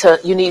just need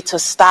to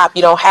stop.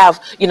 You don't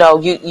have,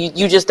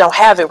 you just don't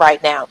have it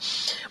right now.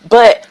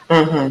 But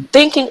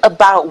thinking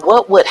about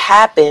what would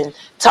happen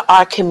to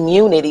our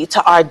community,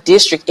 to our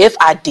district, if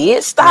I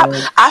did stop,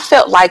 I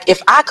felt like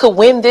if I could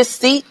win this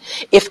seat,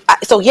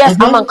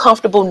 I'm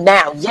uncomfortable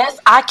now. Yes,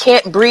 I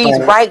can't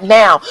breathe right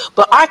now,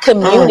 but our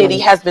community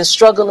has been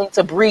struggling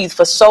to breathe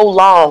for so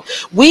long.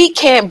 We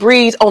can't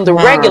breathe on the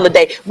regular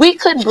day. We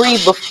couldn't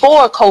breathe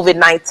before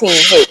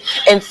COVID-19 hit.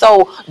 And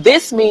so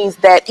this means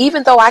that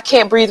even though I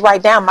can't breathe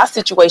right now, my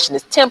situation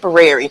is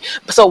temporary.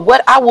 So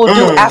what I will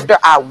do after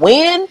I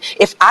win,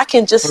 if I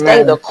can just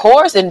stay the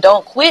course and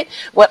don't quit,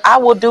 what I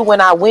will do when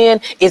I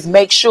win is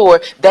make sure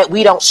that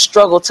we don't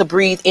struggle to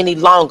breathe any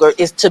longer,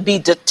 is to be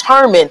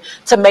determined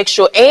to make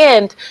sure,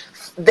 and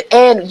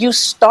you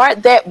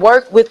start that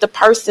work with the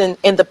person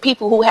and the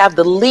people who have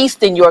the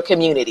least in your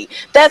community.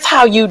 That's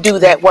how you do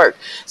that work.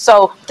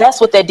 So that's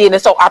what they did.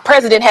 And so our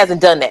president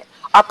hasn't done that.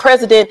 Our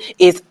president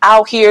is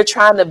out here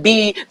trying to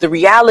be the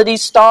reality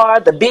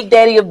star, the big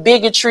daddy of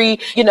bigotry.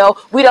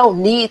 We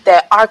don't need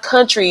that. Our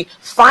country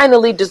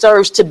finally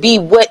deserves to be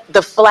what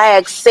the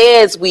flag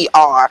says we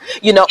are.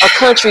 A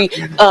country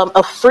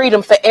of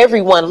freedom for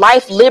everyone,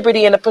 life,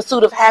 liberty, and the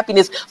pursuit of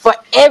happiness for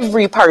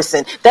every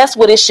person. That's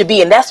what it should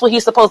be. And that's what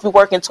he's supposed to be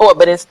working toward.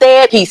 But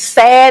instead, he's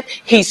sad,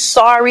 he's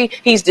sorry,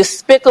 he's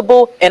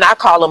despicable, and I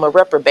call him a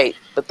reprobate.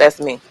 But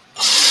that's me.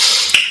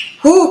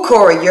 Ooh,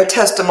 Corey, your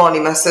testimony,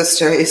 my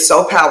sister, is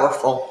so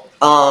powerful.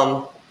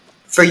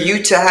 For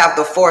you to have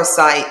the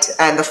foresight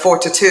and the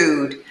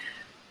fortitude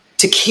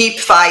to keep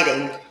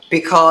fighting,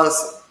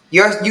 because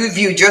you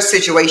viewed your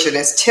situation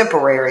as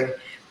temporary,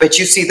 but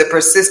you see the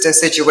persistent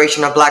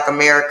situation of Black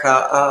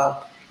America.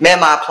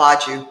 Ma'am, I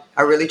applaud you.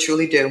 I really,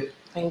 truly do.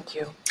 Thank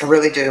you. I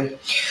really do.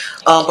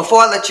 Before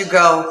I let you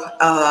go,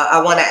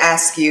 I want to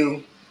ask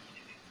you,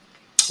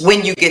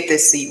 when you get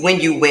this seat, when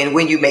you win,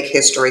 when you make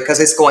history,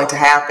 because it's going to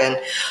happen.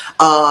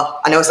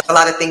 I know it's a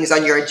lot of things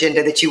on your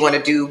agenda that you want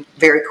to do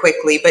very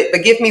quickly, but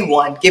give me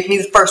one. Give me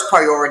the first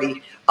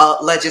priority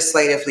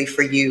legislatively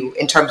for you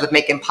in terms of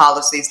making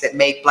policies that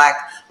make Black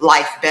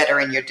life better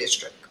in your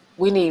district.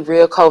 We need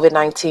real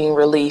COVID-19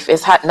 relief.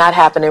 It's not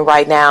happening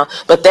right now,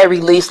 but that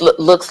relief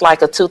looks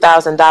like a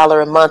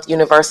 $2,000 a month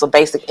universal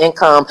basic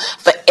income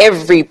for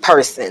every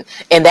person.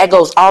 And that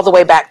goes all the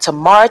way back to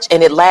March,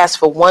 and it lasts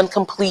for one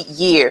complete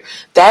year.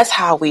 That's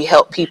how we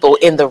help people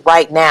in the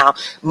right now.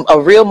 A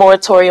real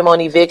moratorium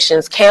on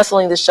evictions,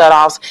 canceling the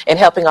shutoffs, and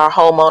helping our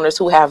homeowners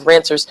who have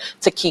renters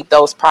to keep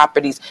those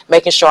properties,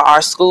 making sure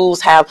our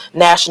schools have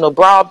national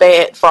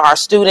broadband for our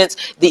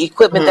students, the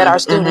equipment that our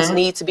students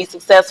need to be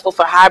successful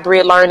for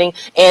hybrid learning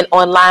and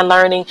online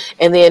learning,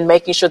 and then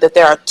making sure that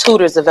there are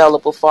tutors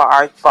available for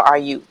our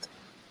youth.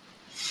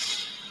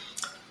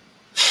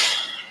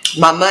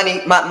 My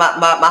money, my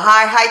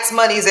high heights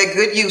money is at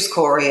good use,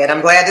 Corey, and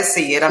I'm glad to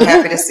see it. I'm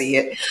happy to see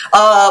it.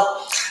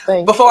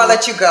 Before I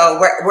let you go,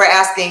 we're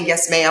asking,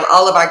 yes, ma'am,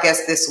 all of our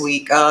guests this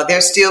week.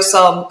 There's still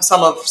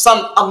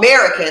some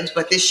Americans,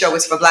 but this show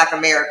is for Black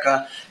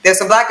America. There's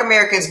some Black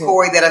Americans,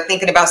 Corey, that are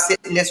thinking about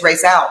sitting this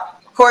race out.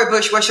 Cori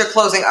Bush, what's your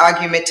closing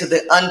argument to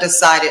the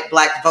undecided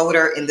Black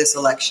voter in this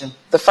election?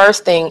 The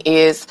first thing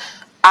is,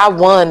 I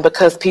won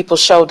because people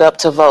showed up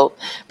to vote,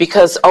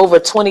 because over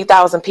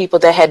 20,000 people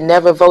that had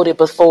never voted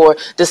before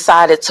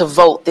decided to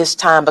vote this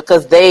time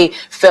because they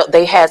felt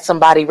they had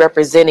somebody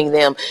representing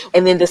them.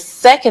 And then the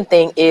second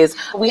thing is,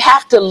 we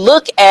have to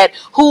look at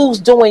who's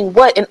doing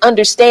what and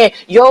understand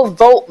your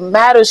vote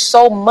matters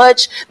so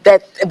much,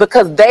 that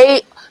because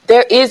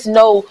there is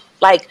no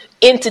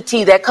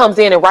entity that comes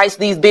in and writes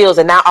these bills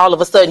and now all of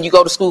a sudden you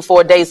go to school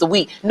 4 days a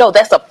week. No,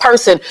 that's a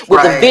person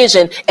with a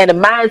vision and a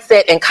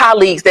mindset and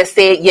colleagues that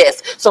said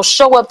yes. So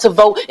show up to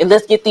vote, and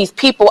let's get these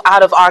people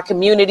out of our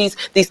communities,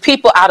 these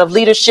people out of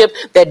leadership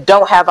that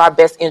don't have our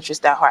best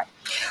interest at heart.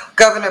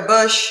 Governor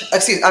Bush,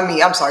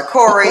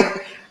 Corey,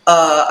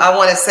 I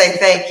want to say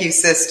thank you,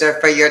 sister,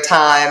 for your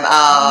time.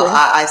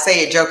 I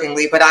say it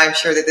jokingly, but I'm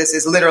sure that this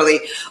is literally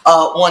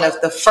one of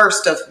the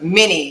first of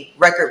many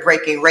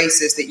record-breaking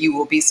races that you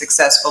will be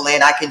successful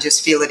in. I can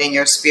just feel it in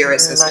your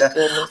spirit, sister.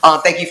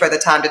 Thank you for the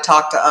time to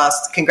talk to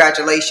us.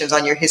 Congratulations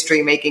on your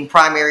history-making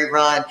primary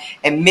run,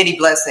 and many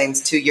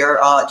blessings to your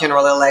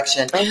general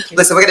election.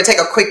 Listen, we're going to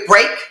take a quick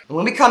break. And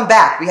when we come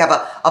back, we have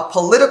a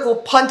political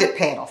pundit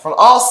panel from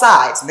all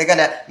sides, and they're going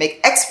to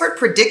make expert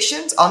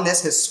predictions on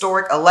this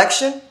historic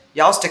election.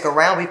 Y'all stick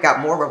around. We've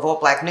got more Revolt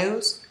Black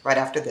News right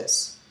after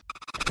this.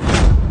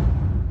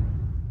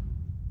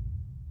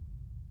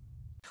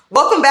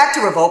 Welcome back to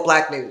Revolt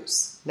Black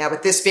News. Now,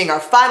 with this being our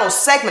final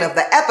segment of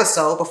the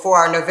episode before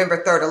our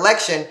November 3rd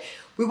election,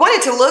 we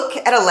wanted to look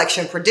at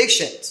election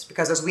predictions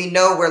because, as we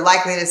know, we're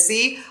likely to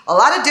see a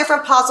lot of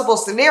different possible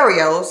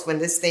scenarios when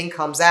this thing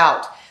comes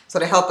out. So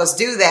to help us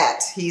do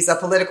that, he's a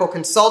political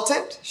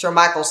consultant,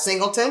 Shermichael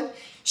Singleton.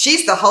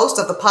 She's the host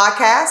of the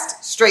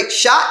podcast, Straight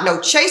Shot,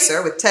 No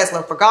Chaser, with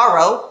Teslin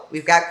Figaro.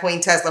 We've got Queen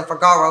Teslin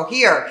Figaro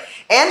here.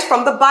 And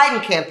from the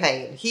Biden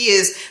campaign, he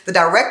is the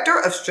Director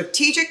of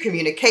Strategic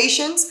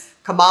Communications,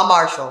 Kamal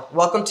Marshall,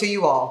 welcome to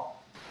you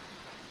all.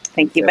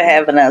 Thank you for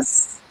having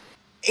us.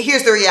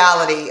 Here's the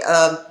reality.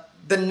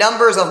 The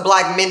numbers of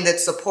black men that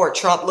support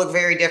Trump look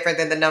very different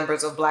than the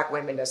numbers of black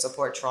women that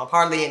support Trump.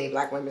 Hardly any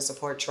black women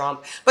support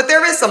Trump, but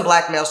there is some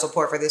black male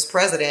support for this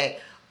president.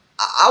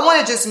 I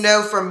want to just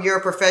know from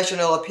your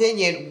professional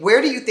opinion,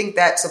 where do you think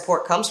that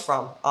support comes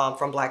from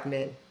black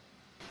men?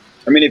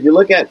 I mean, if you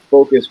look at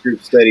focus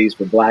group studies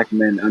for black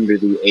men under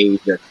the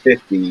age of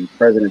 50,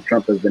 President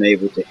Trump has been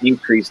able to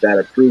increase that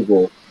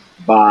approval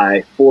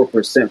by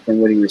 4%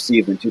 from what he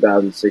received in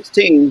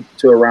 2016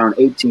 to around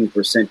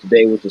 18%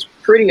 today, which is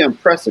pretty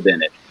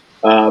unprecedented.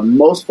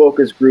 Most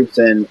focus groups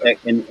and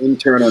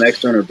internal and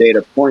external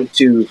data point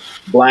to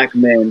black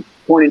men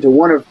pointing to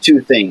one of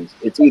two things.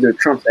 It's either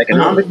Trump's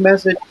economic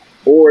message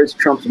or it's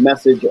Trump's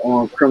message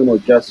on criminal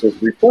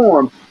justice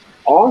reform.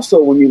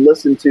 Also, when you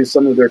listen to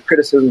some of their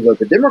criticisms of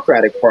the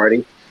Democratic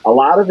Party, a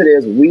lot of it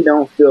is we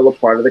don't feel a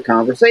part of the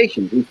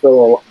conversation. We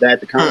feel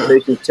that the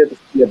conversation is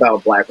typically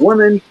about black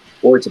women,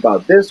 or it's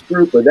about this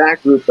group or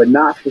that group, but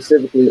not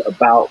specifically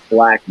about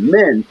black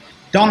men.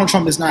 Donald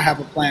Trump does not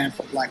have a plan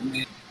for black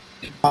men.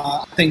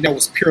 I think that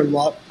was pure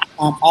luck.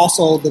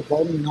 Also, the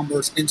voting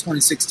numbers in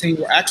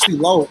 2016 were actually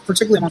low,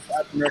 particularly among the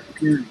African American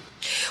community.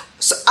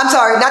 So, I'm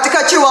sorry, not to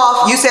cut you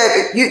off. You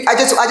said I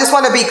just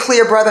want to be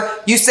clear, brother.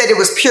 You said it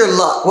was pure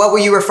luck. What were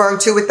you referring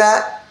to with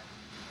that?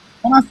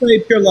 When I say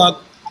pure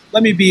luck,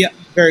 let me be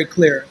very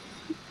clear.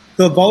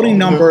 The voting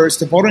numbers,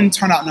 the voting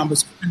turnout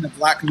numbers in the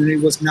black community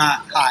was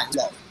not high,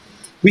 low.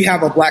 We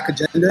have a black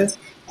agenda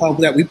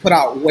that we put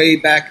out way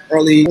back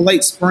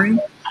late spring.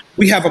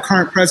 We have a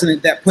current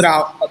president that put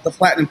out the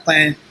Platinum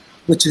Plan,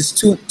 which is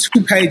two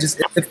pages,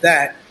 if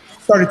that,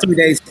 33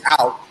 days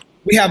out.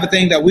 We have a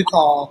thing that we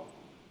call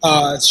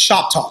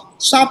Shop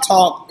Talk. Shop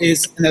Talk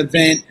is an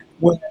event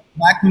where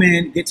black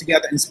men get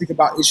together and speak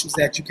about issues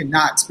that you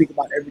cannot speak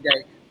about every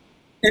day.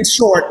 In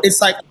short,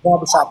 it's like a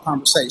barbershop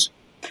conversation.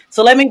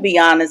 So let me be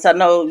honest. I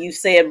know you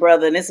said,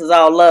 brother, and this is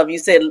all love. You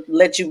said,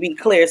 let you be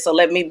clear. So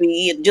let me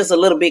be just a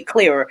little bit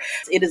clearer.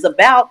 It is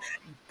about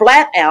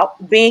flat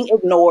out being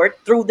ignored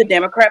through the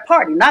Democrat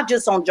Party, not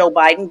just on Joe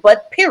Biden,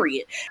 but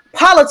period.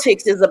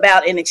 Politics is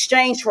about an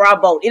exchange for our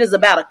vote. It is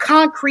about a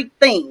concrete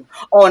thing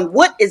on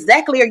what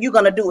exactly are you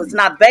going to do. It's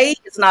not vague.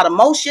 It's not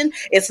emotion.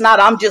 It's not,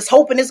 I'm just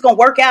hoping it's going to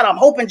work out. I'm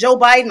hoping Joe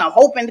Biden. I'm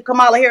hoping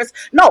Kamala Harris.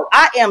 No,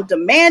 I am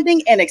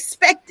demanding and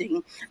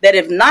expecting that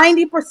if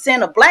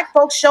 90% of black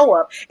folks show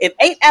up, if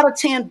 8 out of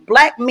 10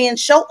 black men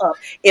show up,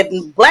 if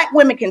black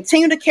women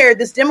continue to carry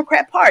this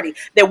Democrat Party,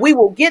 that we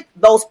will get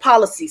those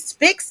policies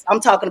fixed. I'm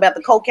talking about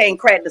the cocaine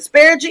crack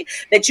disparity,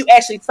 that you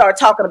actually start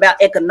talking about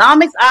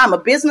economics. I'm a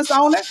business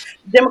owner.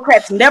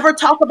 Democrats never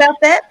talk about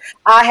that.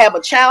 I have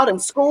a child in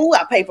school.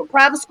 I pay for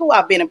private school.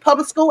 I've been in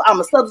public school. I'm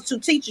a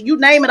substitute teacher. You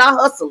name it, I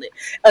hustle it.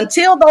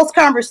 Until those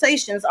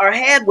conversations are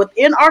had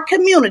within our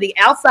community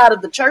outside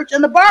of the church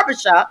and the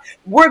barbershop,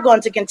 we're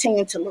going to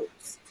continue to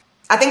lose.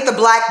 I think the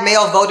black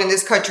male vote in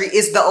this country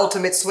is the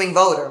ultimate swing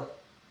voter.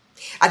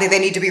 I think they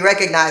need to be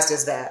recognized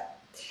as that.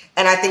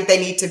 And I think they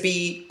need to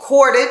be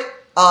courted.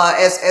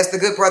 As the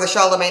good brother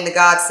Charlemagne the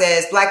God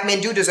says, black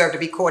men do deserve to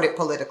be courted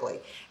politically.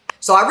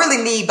 So I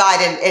really need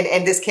Biden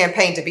and this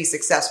campaign to be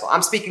successful.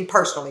 I'm speaking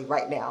personally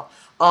right now.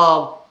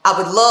 I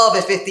would love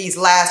if these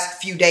last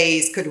few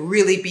days could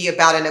really be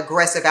about an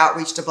aggressive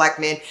outreach to black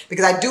men,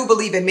 because I do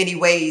believe in many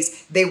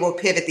ways they will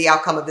pivot the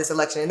outcome of this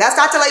election. And that's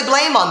not to lay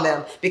blame on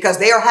them, because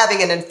they are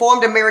having an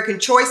informed American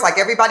choice like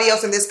everybody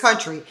else in this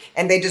country,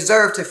 and they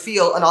deserve to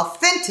feel an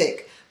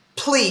authentic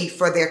plea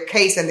for their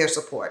case and their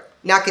support.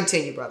 Now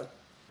continue, brother.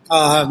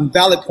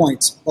 Valid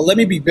points. But let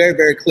me be very,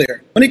 very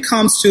clear. When it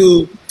comes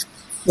to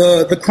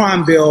the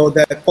crime bill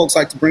that folks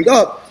like to bring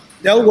up,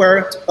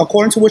 Delaware,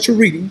 according to what you're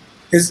reading,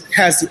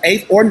 has the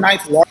 8th or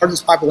 9th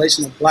largest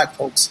population of black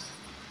folks.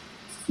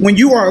 When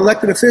you are an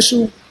elected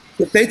official,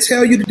 if they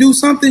tell you to do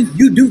something,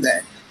 you do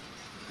that.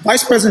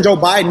 Vice President Joe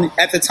Biden,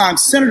 at the time,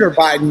 Senator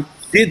Biden,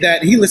 did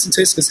that. He listened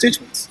to his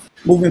constituents.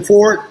 Moving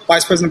forward,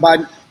 Vice President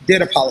Biden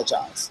did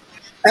apologize.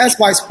 As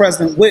Vice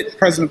President with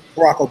President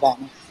Barack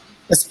Obama,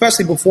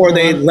 especially before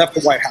they left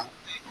the White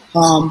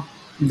House,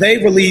 they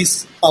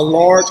released a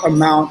large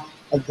amount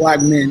of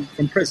black men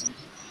from prison.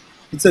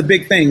 It's a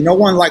big thing. No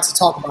one likes to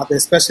talk about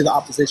this, especially the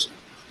opposition.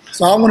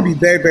 So I want to be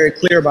very, very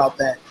clear about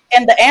that.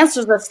 And the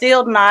answers are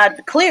still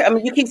not clear. I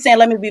mean, you keep saying,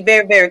 let me be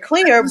very, very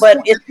clear, but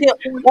it's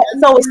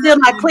still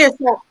not clear.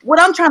 So what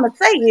I'm trying to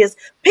say is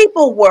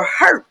people were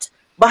hurt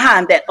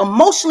behind that,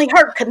 emotionally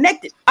hurt,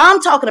 connected.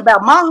 I'm talking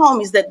about my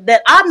homies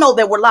that I know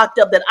that were locked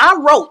up, that I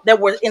wrote,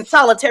 that were in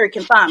solitary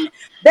confinement.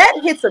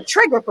 That hits a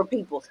trigger for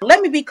people.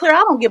 Let me be clear.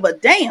 I don't give a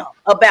damn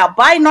about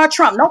Biden or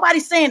Trump.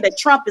 Nobody's saying that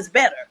Trump is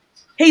better.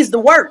 He's the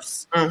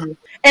worst. Mm-hmm.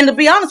 And to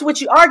be honest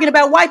with you, arguing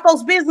about white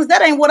folks' business,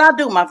 that ain't what I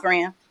do, my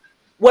friend.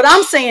 What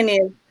I'm saying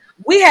is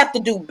we have to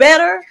do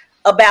better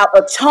about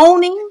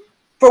atoning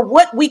for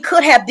what we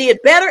could have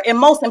did better. And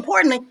most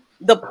importantly,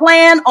 the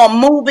plan on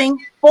moving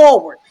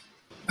forward.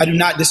 I do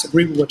not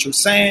disagree with what you're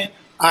saying.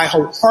 I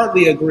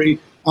wholeheartedly agree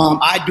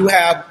I do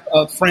have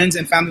friends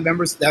and family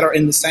members that are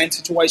in the same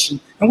situation,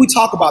 and we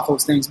talk about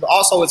those things. But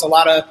also, it's a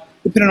lot of,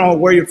 depending on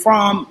where you're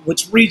from,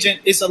 which region,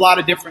 it's a lot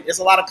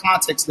of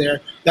context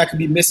there that could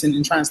be missing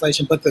in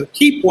translation. But the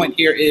key point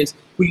here is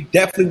we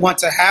definitely want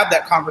to have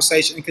that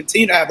conversation and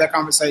continue to have that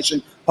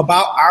conversation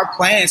about our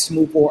plans to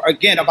move forward.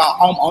 Again, about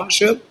home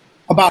ownership,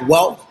 about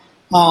wealth.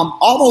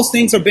 All those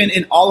things have been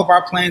in all of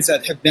our plans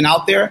that have been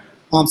out there.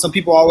 Some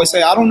people always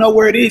say, I don't know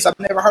where it is. I've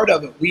never heard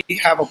of it. We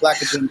have a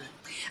Black agenda.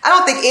 I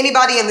don't think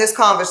anybody in this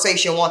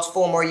conversation wants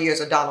 4 more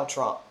years of Donald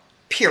Trump,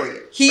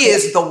 period. He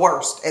is the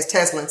worst, as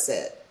Teslin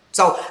said.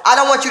 So I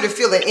don't want you to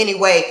feel in any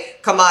way,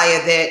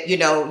 Kamaya, that,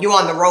 you're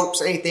on the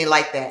ropes or anything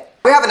like that.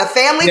 We're having a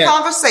family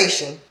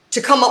conversation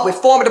to come up with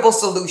formidable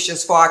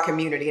solutions for our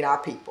community and our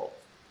people.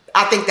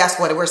 I think that's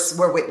what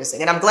we're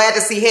witnessing. And I'm glad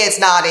to see heads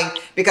nodding,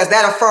 because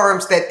that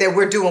affirms that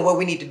we're doing what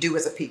we need to do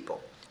as a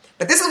people.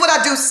 But this is what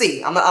I do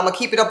see. I'm going to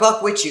keep it a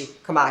buck with you,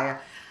 Kamaya.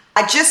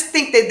 I just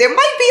think that there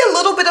might be a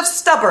little bit of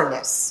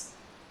stubbornness.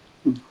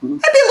 Maybe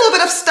a little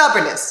bit of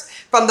stubbornness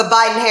from the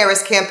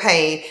Biden-Harris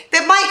campaign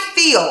that might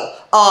feel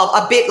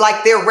a bit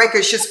like their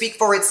record should speak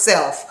for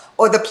itself,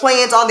 or the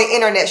plans on the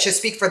internet should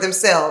speak for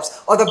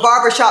themselves, or the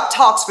barbershop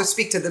talks should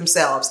speak to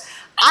themselves.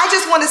 I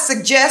just want to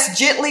suggest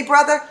gently,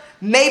 brother,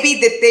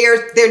 maybe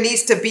that there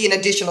needs to be an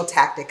additional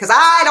tactic, because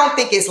I don't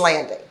think it's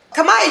landing.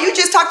 Kamaya, you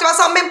just talked about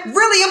something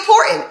really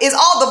important, is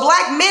all the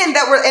Black men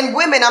that were, and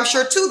women, I'm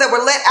sure too, that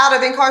were let out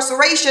of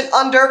incarceration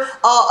under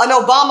an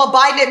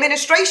Obama-Biden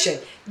administration.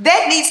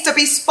 That needs to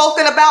be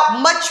spoken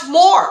about much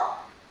more.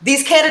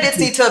 These candidates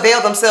need to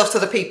avail themselves to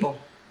the people.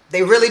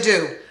 They really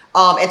do.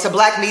 And to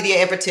Black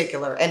media in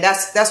particular. And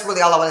that's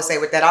really all I want to say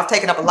with that. I've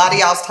taken up a lot of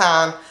y'all's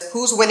time.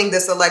 Who's winning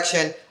this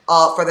election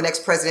for the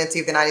next presidency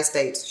of the United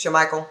States?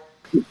 Shamichael?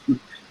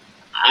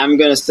 I'm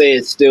going to say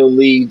it still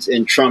leads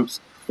in Trump's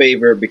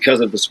favor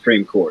because of the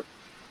Supreme Court.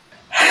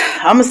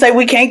 I'm going to say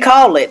we can't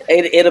call it.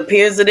 It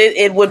appears that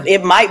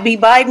it might be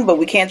Biden, but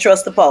we can't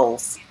trust the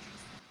polls.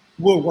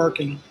 We're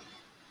working.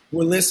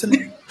 We're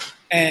listening.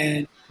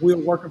 And we're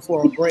working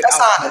for a great outcome.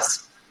 That's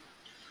honest.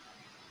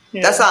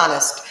 Yeah. That's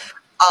honest.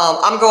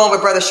 I'm going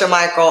with Brother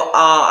Shamichael.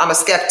 I'm a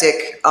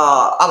skeptic.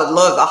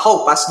 I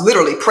hope, I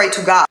literally pray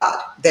to God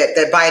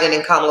that Biden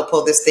and Kamala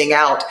pull this thing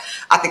out.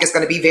 I think it's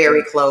going to be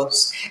very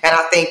close. And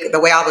I think the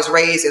way I was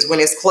raised is when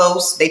it's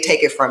close, they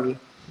take it from you.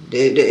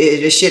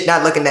 The shit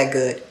not looking that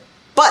good.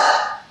 But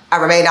I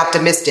remain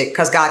optimistic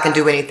because God can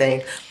do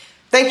anything.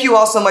 Thank you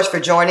all so much for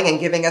joining and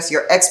giving us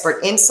your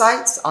expert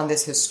insights on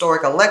this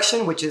historic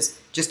election, which is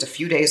just a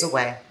few days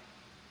away.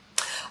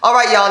 All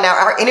right, y'all. Now,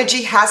 our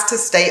energy has to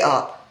stay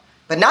up.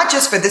 But not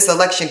just for this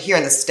election here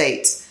in the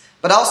States,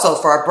 but also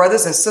for our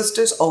brothers and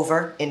sisters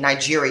over in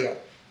Nigeria,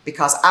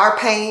 because our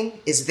pain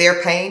is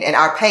their pain and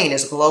our pain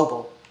is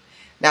global.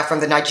 Now,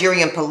 from the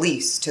Nigerian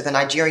police to the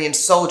Nigerian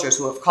soldiers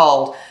who have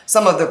called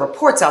some of the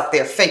reports out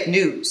there fake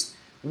news,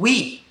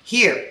 we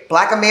here,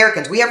 Black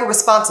Americans, we have a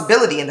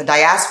responsibility in the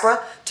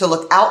diaspora to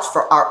look out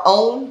for our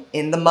own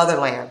in the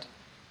motherland.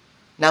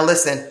 Now,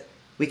 listen,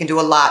 we can do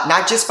a lot,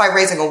 not just by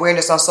raising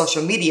awareness on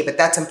social media, but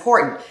that's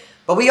important.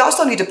 But we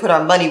also need to put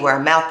our money where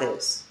our mouth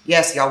is.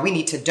 Yes, y'all, we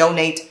need to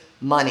donate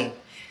money.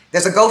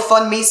 There's a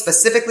GoFundMe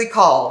specifically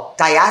called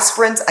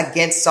Diasporans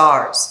Against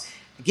SARS.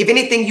 Give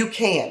anything you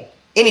can.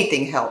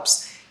 Anything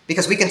helps.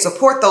 Because we can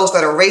support those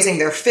that are raising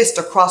their fist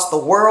across the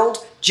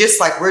world, just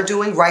like we're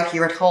doing right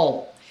here at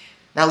home.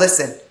 Now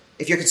listen,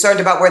 if you're concerned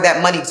about where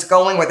that money's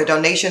going, where the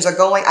donations are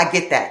going, I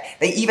get that.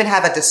 They even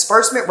have a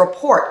disbursement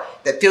report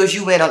that fills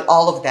you in on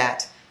all of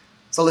that.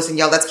 So listen,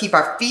 y'all, let's keep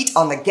our feet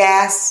on the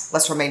gas.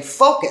 Let's remain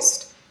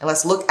focused. And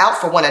let's look out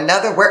for one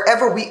another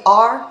wherever we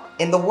are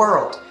in the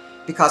world,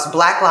 because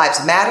Black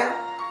lives matter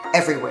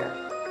everywhere.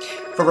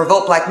 For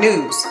Revolt Black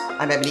News,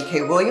 I'm Ebony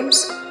K.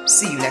 Williams.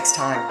 See you next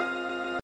time.